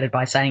complicated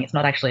by saying it's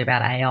not actually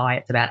about AI,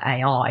 it's about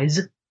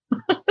AIs.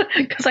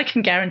 Because I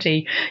can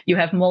guarantee you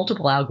have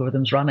multiple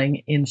algorithms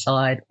running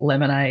inside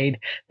Lemonade.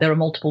 There are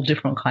multiple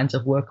different kinds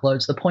of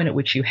workloads. The point at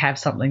which you have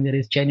something that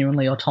is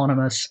genuinely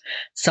autonomous,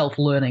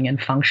 self-learning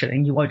and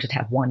functioning, you won't just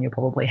have one, you'll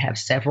probably have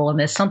several. And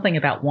there's something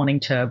about wanting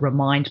to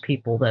remind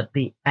people that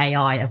the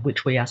AI of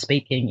which we are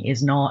speaking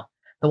is not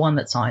the one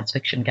that science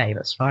fiction gave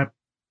us, right?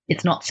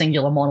 It's not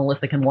singular,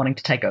 monolithic and wanting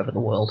to take over the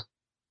world.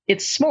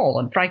 It's small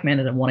and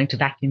fragmented and wanting to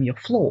vacuum your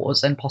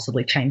floors and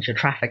possibly change your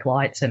traffic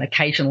lights and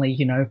occasionally,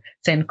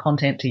 send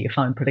content to your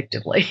phone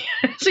predictively.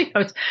 So,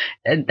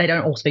 and they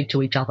don't all speak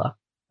to each other.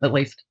 At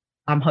least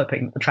I'm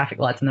hoping that the traffic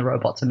lights and the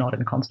robots are not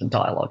in constant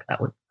dialogue. That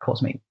would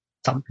cause me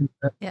some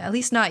concern. Yeah, at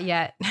least not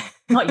yet.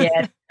 Not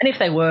yet. And if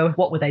they were,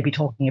 what would they be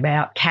talking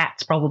about?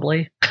 Cats,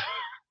 probably.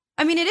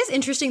 I mean, it is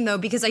interesting, though,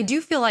 because I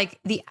do feel like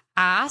the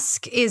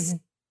ask is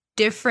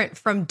different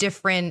from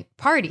different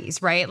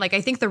parties, right? Like,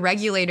 I think the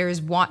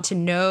regulators want to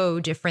know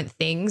different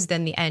things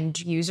than the end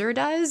user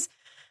does.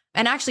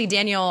 And actually,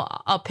 Daniel,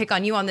 I'll pick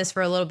on you on this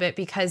for a little bit,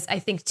 because I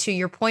think to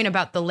your point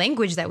about the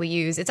language that we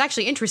use, it's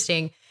actually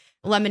interesting.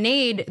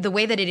 Lemonade, the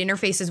way that it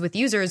interfaces with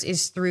users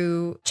is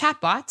through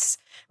chatbots,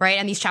 right?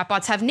 And these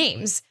chatbots have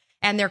names,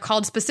 and they're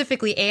called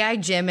specifically AI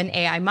Jim and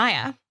AI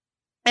Maya.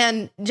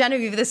 And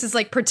Genevieve, this is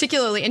like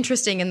particularly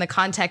interesting in the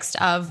context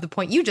of the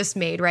point you just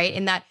made, right?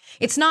 In that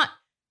it's not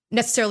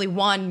necessarily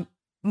one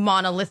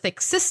monolithic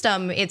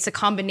system. It's a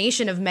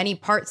combination of many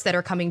parts that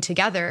are coming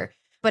together,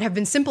 but have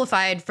been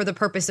simplified for the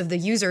purpose of the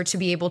user to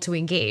be able to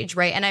engage,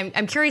 right? And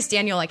I'm curious,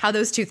 Daniel, like how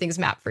those two things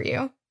map for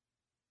you.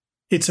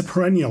 It's a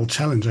perennial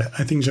challenge.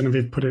 I think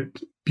Genevieve put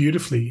it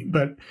beautifully,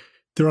 but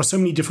there are so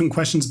many different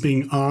questions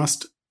being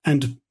asked,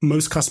 and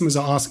most customers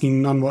are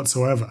asking none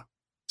whatsoever.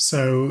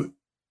 So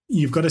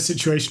you've got a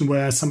situation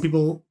where some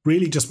people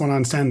really just want to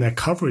understand their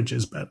coverage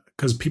is better,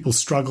 because people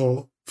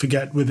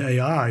forget with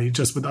AI,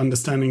 just with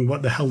understanding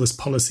what the hell this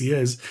policy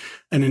is.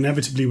 And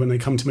inevitably, when they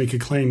come to make a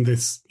claim,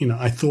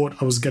 I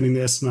thought I was getting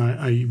this and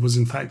I was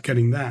in fact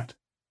getting that.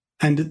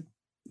 And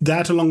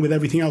that, along with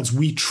everything else,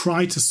 we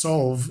try to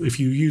solve. If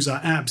you use our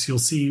apps, you'll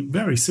see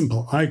very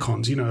simple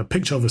icons, a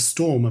picture of a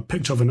storm, a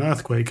picture of an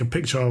earthquake, a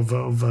picture of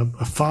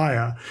a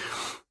fire.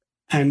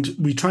 And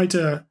we try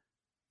to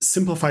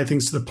simplify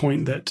things to the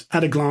point that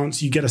at a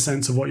glance, you get a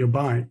sense of what you're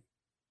buying.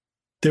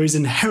 There is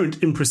inherent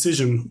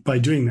imprecision by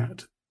doing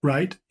that.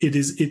 Right?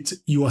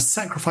 You are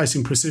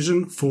sacrificing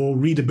precision for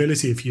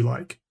readability, if you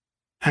like.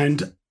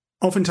 And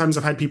oftentimes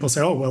I've had people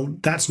say, oh, well,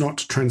 that's not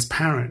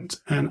transparent.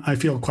 And I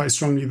feel quite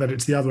strongly that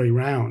it's the other way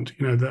around.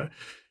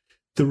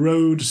 The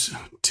road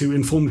to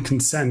informed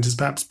consent is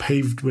perhaps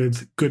paved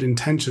with good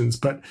intentions,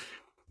 but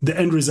the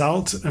end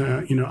result,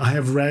 I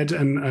have read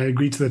and I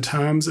agree to the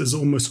terms, is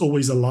almost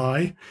always a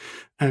lie.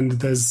 And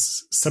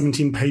there's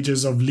 17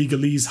 pages of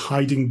legalese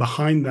hiding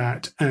behind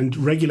that. And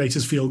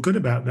regulators feel good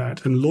about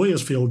that. And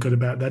lawyers feel good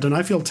about that. And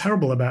I feel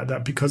terrible about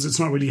that because it's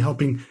not really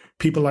helping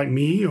people like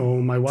me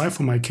or my wife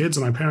or my kids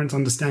or my parents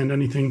understand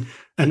anything.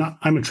 And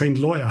I'm a trained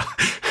lawyer.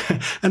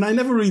 And I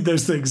never read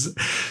those things.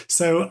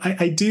 So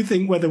I do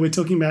think whether we're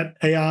talking about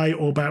AI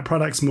or about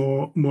products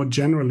more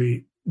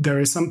generally,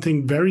 there is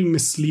something very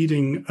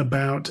misleading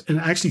about, and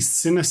actually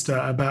sinister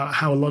about,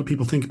 how a lot of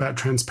people think about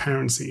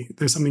transparency.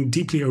 There's something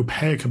deeply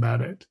opaque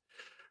about it.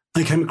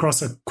 I came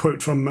across a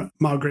quote from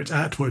Margaret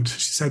Atwood.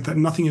 She said that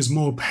nothing is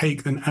more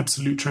opaque than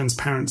absolute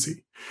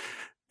transparency.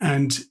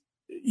 And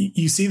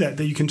you see that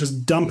you can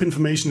just dump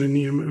information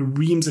in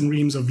reams and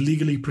reams of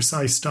legally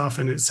precise stuff,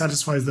 and it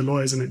satisfies the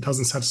lawyers and it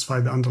doesn't satisfy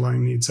the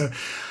underlying need. So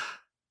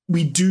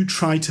we do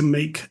try to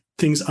make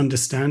things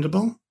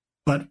understandable,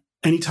 but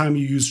anytime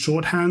you use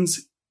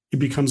shorthands, it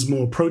becomes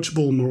more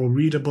approachable, more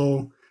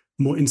readable,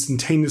 more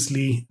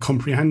instantaneously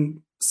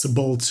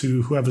comprehensible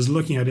to whoever's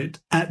looking at it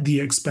at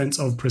the expense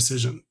of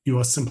precision. You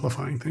are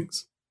simplifying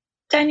things.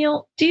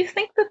 Daniel, do you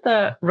think that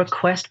the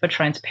request for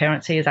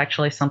transparency is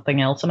actually something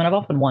else? I mean, I've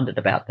often wondered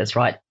about this,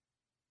 right?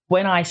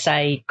 When I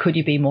say, could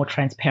you be more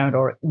transparent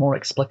or more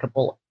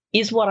explicable,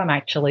 is what I'm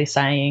actually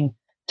saying,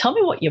 tell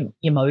me what your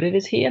motive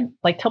is here.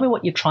 Like, tell me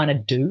what you're trying to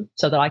do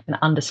so that I can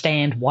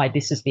understand why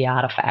this is the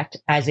artifact,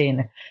 as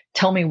in,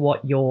 tell me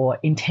what your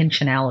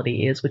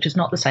intentionality is, which is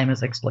not the same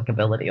as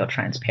explicability or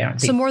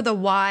transparency. So more the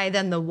why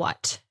than the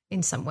what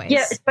in some ways.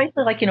 Yeah, it's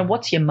basically like,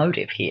 what's your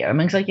motive here? I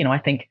mean, it's like, I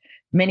think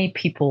many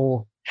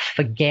people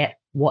forget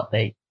what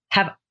they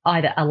have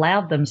either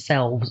allowed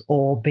themselves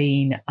or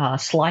been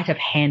sleight of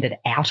handed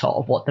out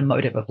of what the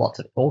motive of lots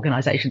of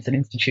organizations and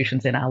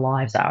institutions in our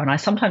lives are. And I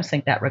sometimes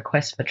think that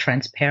request for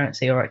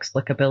transparency or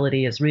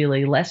explicability is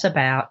really less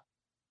about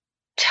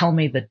tell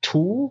me the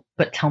tool,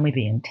 but tell me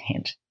the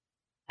intent.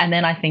 And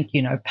then I think,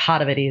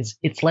 part of it is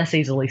it's less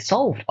easily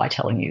solved by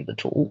telling you the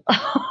tool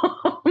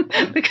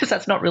because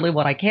that's not really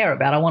what I care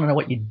about. I want to know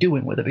what you're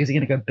doing with it because you're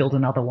going to go build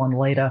another one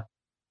later.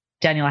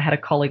 Daniel, I had a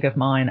colleague of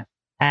mine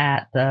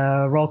at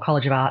the Royal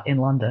College of Art in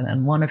London,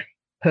 and one of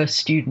her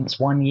students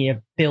one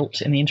year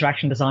built, in the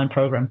interaction design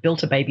program,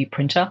 built a baby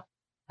printer.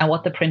 And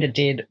what the printer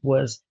did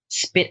was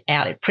spit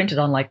out, it printed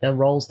on like the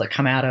rolls that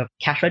come out of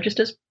cash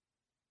registers.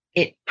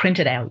 It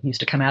printed out,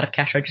 used to come out of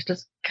cash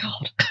registers.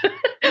 God.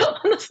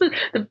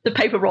 The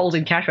paper rolls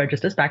in cash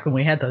registers back when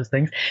we had those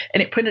things,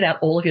 and it printed out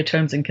all of your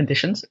terms and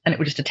conditions, and it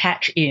would just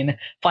attach in,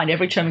 find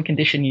every term and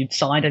condition you'd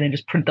signed, and then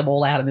just print them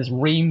all out. And there's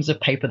reams of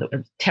paper that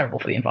was terrible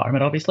for the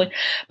environment, obviously.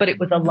 But it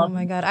was a lovely. Oh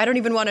my God. I don't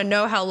even want to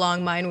know how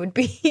long mine would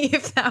be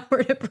if that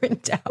were to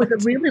print out. It was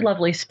a really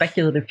lovely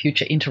speculative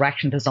future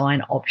interaction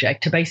design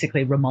object to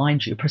basically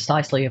remind you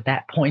precisely of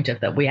that point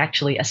of that we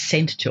actually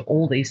assent to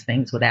all these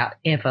things without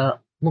ever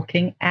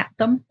looking at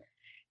them.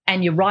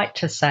 And you're right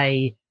to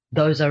say,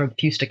 those are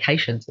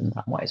obfuscations in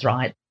some ways,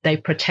 right? They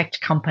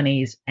protect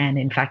companies and,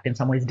 in fact, in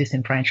some ways,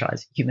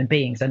 disenfranchise human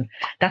beings. And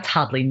that's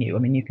hardly new. I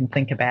mean, you can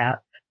think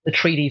about the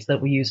treaties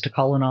that we use to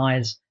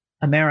colonize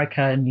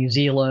America, New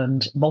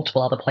Zealand,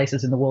 multiple other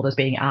places in the world as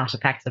being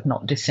artifacts of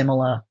not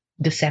dissimilar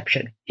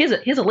deception. Here's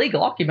a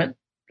legal document.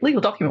 We've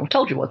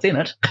told you what's in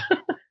it.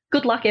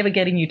 Good luck ever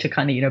getting you to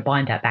kind of,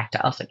 bind that back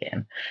to us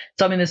again.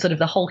 So, I mean, there's sort of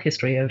the whole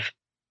history of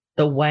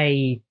the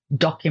way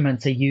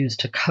documents are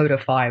used to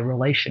codify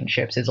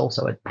relationships is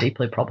also a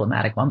deeply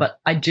problematic one. But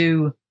I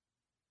do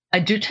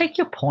take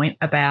your point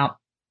about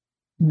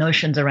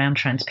notions around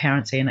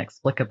transparency and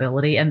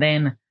explicability. And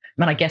then,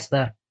 I guess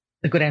the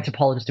good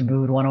anthropologist in me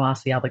would want to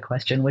ask the other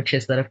question, which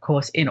is that, of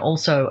course, in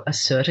also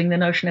asserting the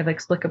notion of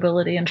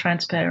explicability and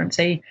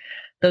transparency,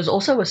 there's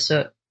also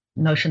assert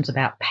notions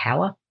about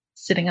power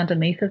sitting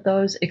underneath of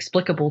those,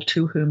 explicable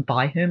to whom,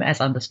 by whom,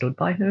 as understood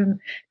by whom,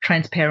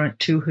 transparent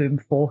to whom,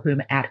 for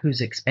whom, at whose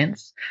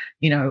expense.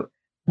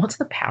 What's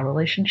the power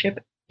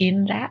relationship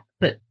in that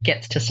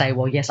gets to say,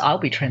 well, yes, I'll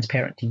be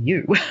transparent to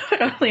you,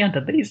 but only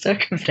under these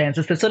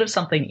circumstances. There's sort of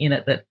something in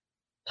it that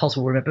Tulsi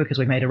will remember because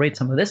we made her read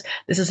some of this.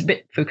 This is a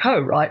bit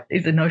Foucault, right?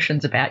 Is the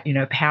notions about,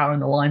 power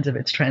and the lines of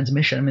its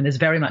transmission. I mean, there's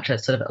very much a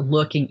sort of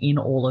lurking in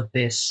all of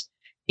this,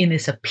 in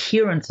this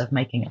appearance of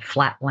making a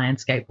flat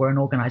landscape where an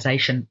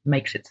organization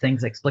makes its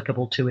things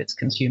explicable to its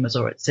consumers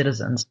or its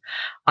citizens.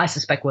 I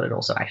suspect what it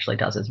also actually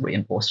does is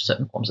reinforce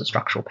certain forms of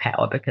structural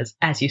power because,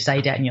 as you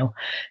say, Daniel,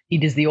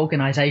 it is the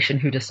organization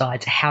who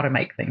decides how to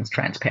make things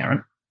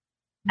transparent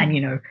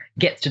and,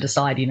 gets to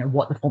decide,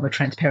 what the form of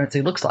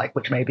transparency looks like,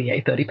 which may be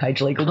a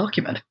 30-page legal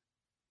document.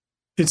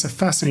 It's a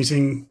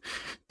fascinating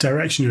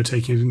direction you're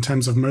taking in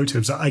terms of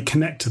motives. I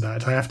connect to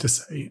that, I have to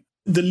say.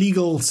 The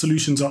legal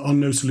solutions are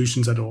no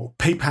solutions at all.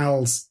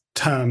 PayPal's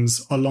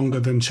terms are longer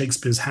than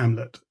Shakespeare's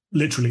Hamlet.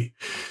 literally.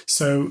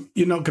 So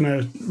you're not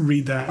going to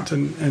read that,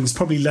 and it's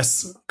probably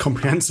less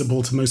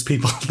comprehensible to most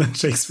people than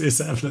Shakespeare's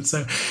Hamlet.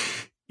 So,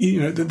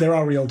 there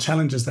are real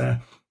challenges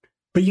there.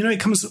 But, it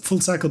comes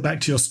full circle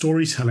back to your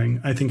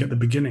storytelling, I think, at the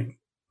beginning,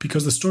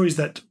 because the stories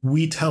that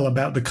we tell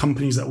about the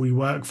companies that we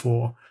work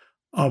for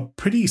are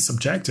pretty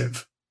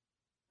subjective.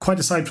 Quite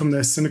aside from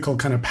the cynical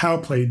kind of power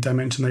play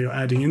dimension that you're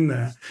adding in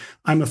there,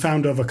 I'm a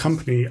founder of a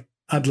company.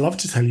 I'd love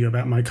to tell you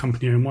about my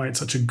company and why it's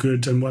such a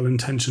good and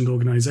well-intentioned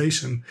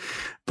organization.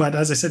 But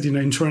as I said,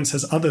 insurance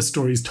has other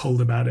stories told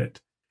about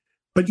it.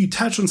 But you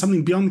touch on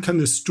something beyond kind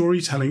of the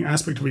storytelling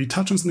aspect of it. You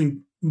touch on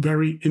something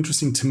very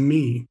interesting to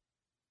me.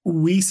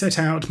 We set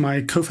out,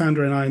 my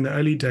co-founder and I, in the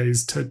early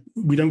days,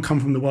 we don't come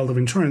from the world of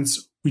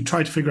insurance. We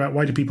try to figure out,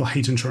 why do people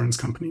hate insurance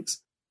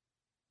companies?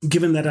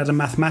 Given that at a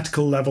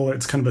mathematical level,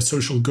 it's kind of a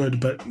social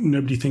good, but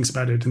nobody thinks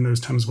about it in those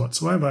terms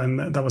whatsoever. And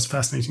that was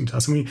fascinating to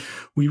us. And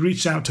we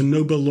reached out to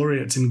Nobel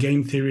laureates in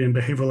game theory and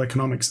behavioral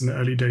economics in the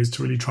early days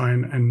to really try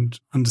and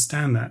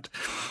understand that.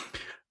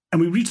 And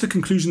we reached the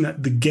conclusion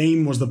that the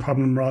game was the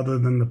problem rather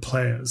than the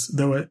players.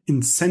 There were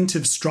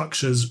incentive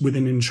structures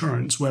within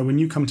insurance where when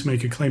you come to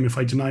make a claim, if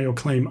I deny your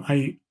claim,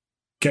 I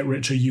get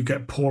richer, you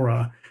get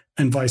poorer,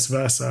 and vice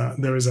versa.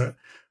 There is a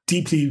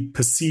deeply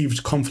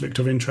perceived conflict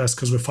of interest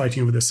because we're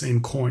fighting over the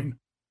same coin.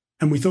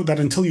 And we thought that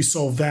until you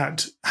solve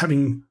that,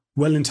 having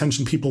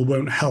well-intentioned people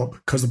won't help,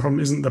 because the problem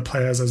isn't the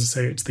players, as I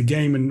say, it's the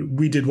game. And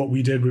we did what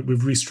we did. We've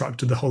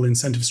restructured the whole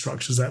incentive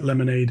structures at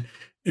Lemonade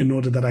in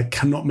order that I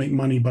cannot make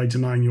money by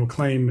denying your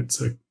claim.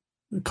 It's a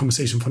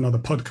conversation for another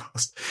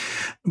podcast.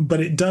 But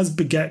it does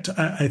beget,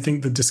 I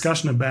think, the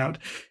discussion about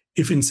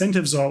if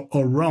incentives are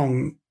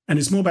wrong, and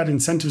it's more about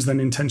incentives than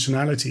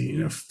intentionality.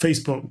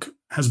 Facebook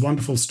has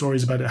wonderful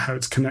stories about how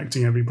it's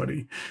connecting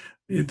everybody.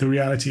 The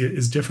reality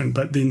is different,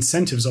 but the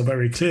incentives are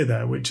very clear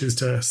there, which is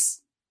to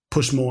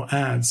push more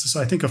ads.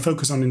 So I think a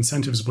focus on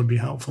incentives would be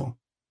helpful.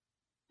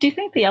 Do you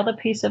think the other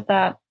piece of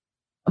that,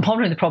 I'm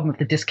pondering the problem of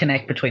the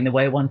disconnect between the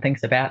way one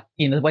thinks about,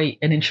 the way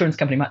an insurance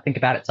company might think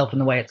about itself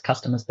and the way its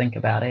customers think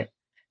about it.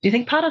 Do you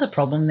think part of the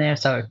problem there,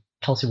 so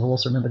Tulsi will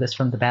also remember this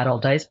from the bad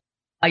old days,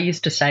 I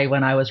used to say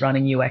when I was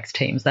running UX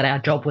teams that our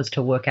job was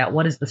to work out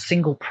what is the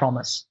single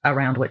promise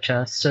around which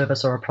a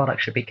service or a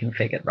product should be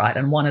configured, right?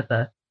 And one of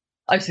the,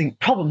 I think,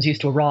 problems used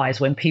to arise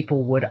when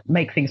people would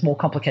make things more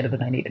complicated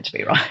than they needed to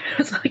be, right?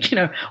 It's like,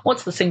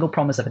 what's the single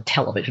promise of a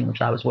television,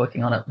 which I was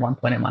working on at one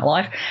point in my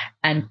life?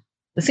 And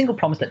the single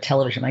promise that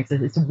television makes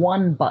is it's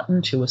one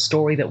button to a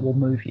story that will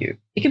move you.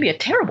 It can be a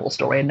terrible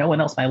story and no one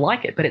else may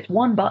like it, but it's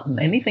one button.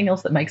 Anything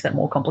else that makes that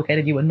more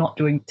complicated, you are not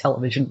doing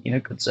television,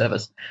 good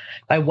service.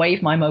 If I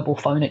wave my mobile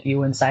phone at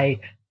you and say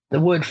the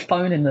word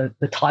phone in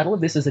the title of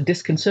this is a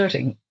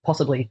disconcerting,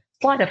 possibly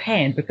sleight of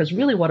hand, because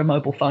really what a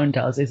mobile phone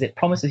does is it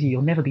promises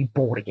you'll never be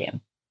bored again.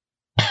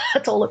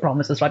 That's all it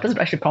promises, right? It doesn't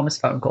actually promise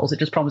phone calls. It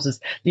just promises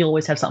you'll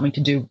always have something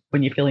to do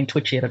when you're feeling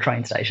twitchy at a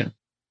train station.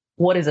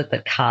 What is it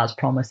that cars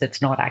promise?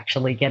 It's not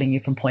actually getting you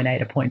from point A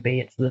to point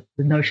B. It's the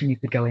notion you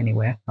could go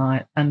anywhere,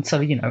 right? And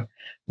so,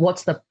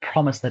 what's the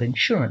promise that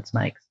insurance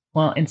makes?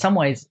 Well, in some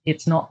ways,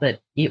 it's not that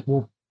it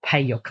will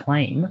pay your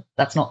claim.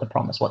 That's not the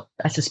promise. What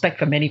I suspect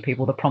for many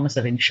people, the promise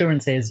of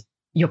insurance is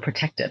you're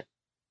protected.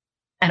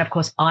 And of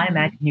course, I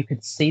imagine you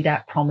could see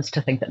that promise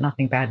to think that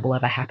nothing bad will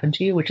ever happen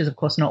to you, which is, of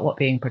course, not what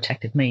being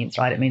protected means,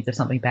 right? It means if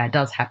something bad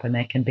does happen,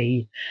 there can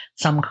be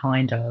some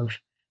kind of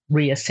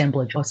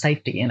reassemblage or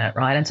safety in it,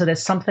 right? And so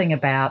there's something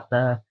about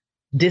the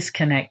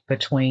disconnect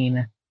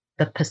between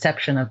the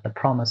perception of the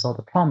promise or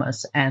the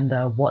promise and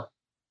what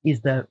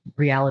is the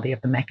reality of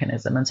the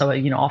mechanism. And so,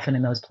 often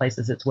in those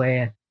places, it's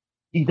where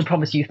the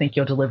promise you think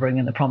you're delivering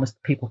and the promise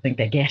people think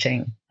they're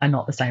getting are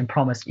not the same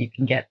promise. You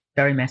can get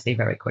very messy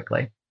very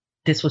quickly.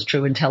 This was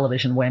true in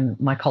television when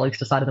my colleagues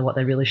decided that what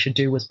they really should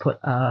do was put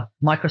a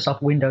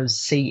Microsoft Windows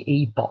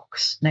CE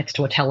box next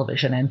to a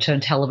television and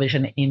turn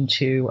television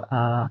into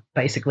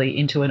basically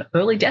into an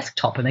early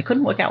desktop. And they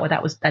couldn't work out why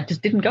that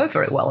just didn't go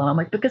very well. And I'm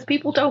like, because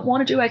people don't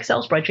want to do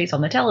Excel spreadsheets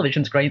on their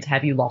television screens.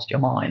 Have you lost your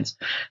minds?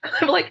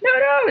 They're like, no,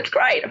 it's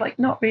great. I'm like,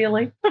 not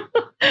really.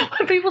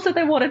 When people said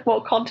they wanted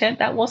more content,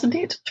 that wasn't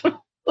it.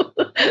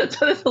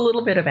 So there's a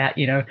little bit about,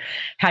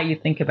 how you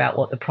think about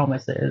what the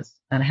promise is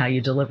and how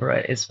you deliver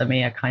it is for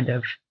me a kind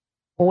of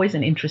always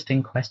an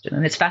interesting question.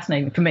 And it's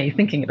fascinating for me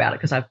thinking about it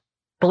because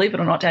believe it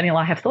or not, Daniel,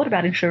 I have thought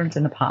about insurance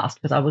in the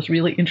past because I was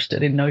really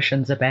interested in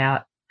notions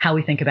about how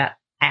we think about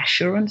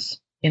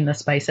assurance in the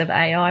space of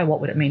AI.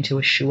 What would it mean to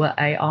assure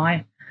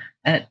AI?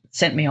 And it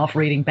sent me off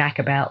reading back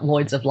about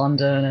Lloyd's of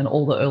London and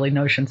all the early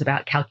notions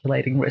about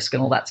calculating risk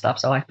and all that stuff.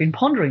 So I've been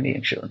pondering the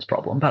insurance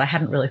problem, but I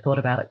hadn't really thought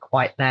about it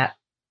quite that.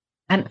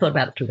 I hadn't thought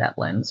about it through that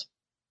lens.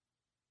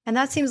 And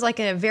that seems like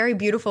a very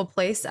beautiful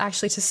place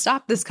actually to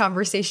stop this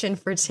conversation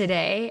for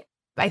today.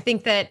 I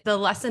think that the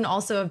lesson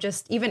also of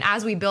just even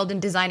as we build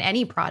and design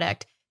any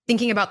product,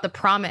 thinking about the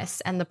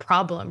promise and the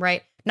problem,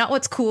 right? Not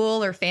what's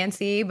cool or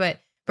fancy, but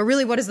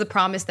really what is the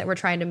promise that we're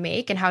trying to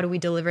make and how do we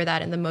deliver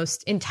that in the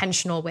most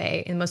intentional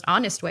way, in the most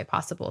honest way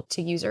possible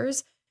to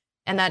users?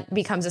 And that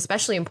becomes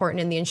especially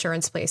important in the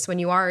insurance place when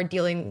you are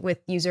dealing with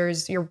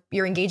users, you're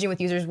engaging with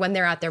users when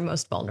they're at their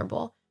most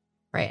vulnerable,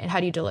 right? And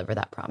how do you deliver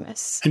that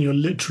promise? And you're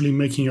literally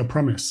making a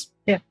promise.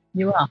 Yeah,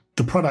 you are.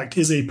 The product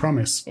is a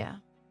promise. Yeah.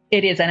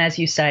 It is. And as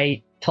you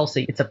say,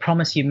 Tulsi, it's a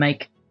promise you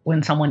make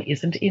when someone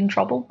isn't in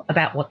trouble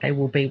about what they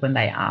will be when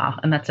they are.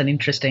 And that's an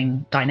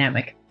interesting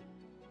dynamic.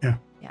 Yeah.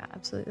 Yeah,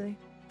 absolutely.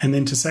 And the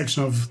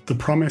intersection of the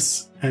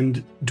promise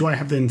and do I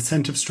have the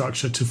incentive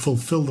structure to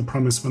fulfill the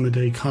promise when the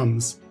day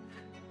comes?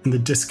 And the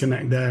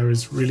disconnect there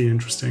is really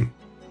interesting.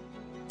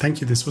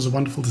 Thank you. This was a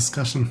wonderful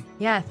discussion.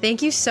 Yeah,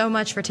 thank you so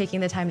much for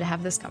taking the time to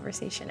have this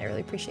conversation. I really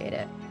appreciate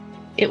it.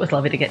 It was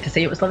lovely to get to see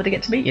you. It was lovely to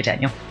get to meet you,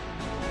 Daniel.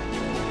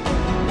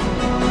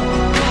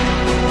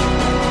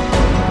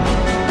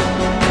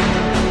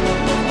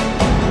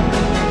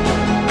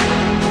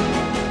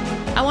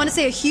 I want to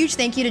say a huge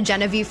thank you to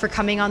Genevieve for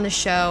coming on the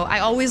show. I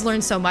always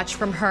learn so much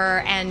from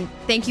her, and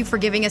thank you for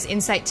giving us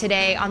insight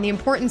today on the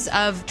importance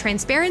of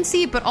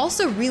transparency, but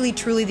also really,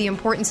 truly the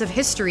importance of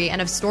history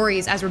and of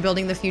stories as we're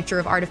building the future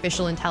of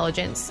artificial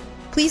intelligence.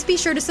 Please be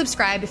sure to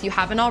subscribe if you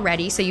haven't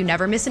already so you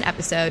never miss an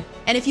episode.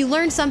 And if you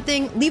learned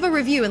something, leave a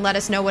review and let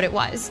us know what it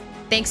was.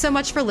 Thanks so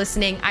much for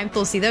listening. I'm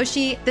Tulsi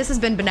Doshi. This has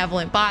been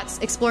Benevolent Bots,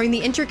 exploring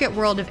the intricate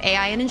world of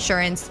AI and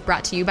insurance,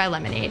 brought to you by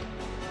Lemonade.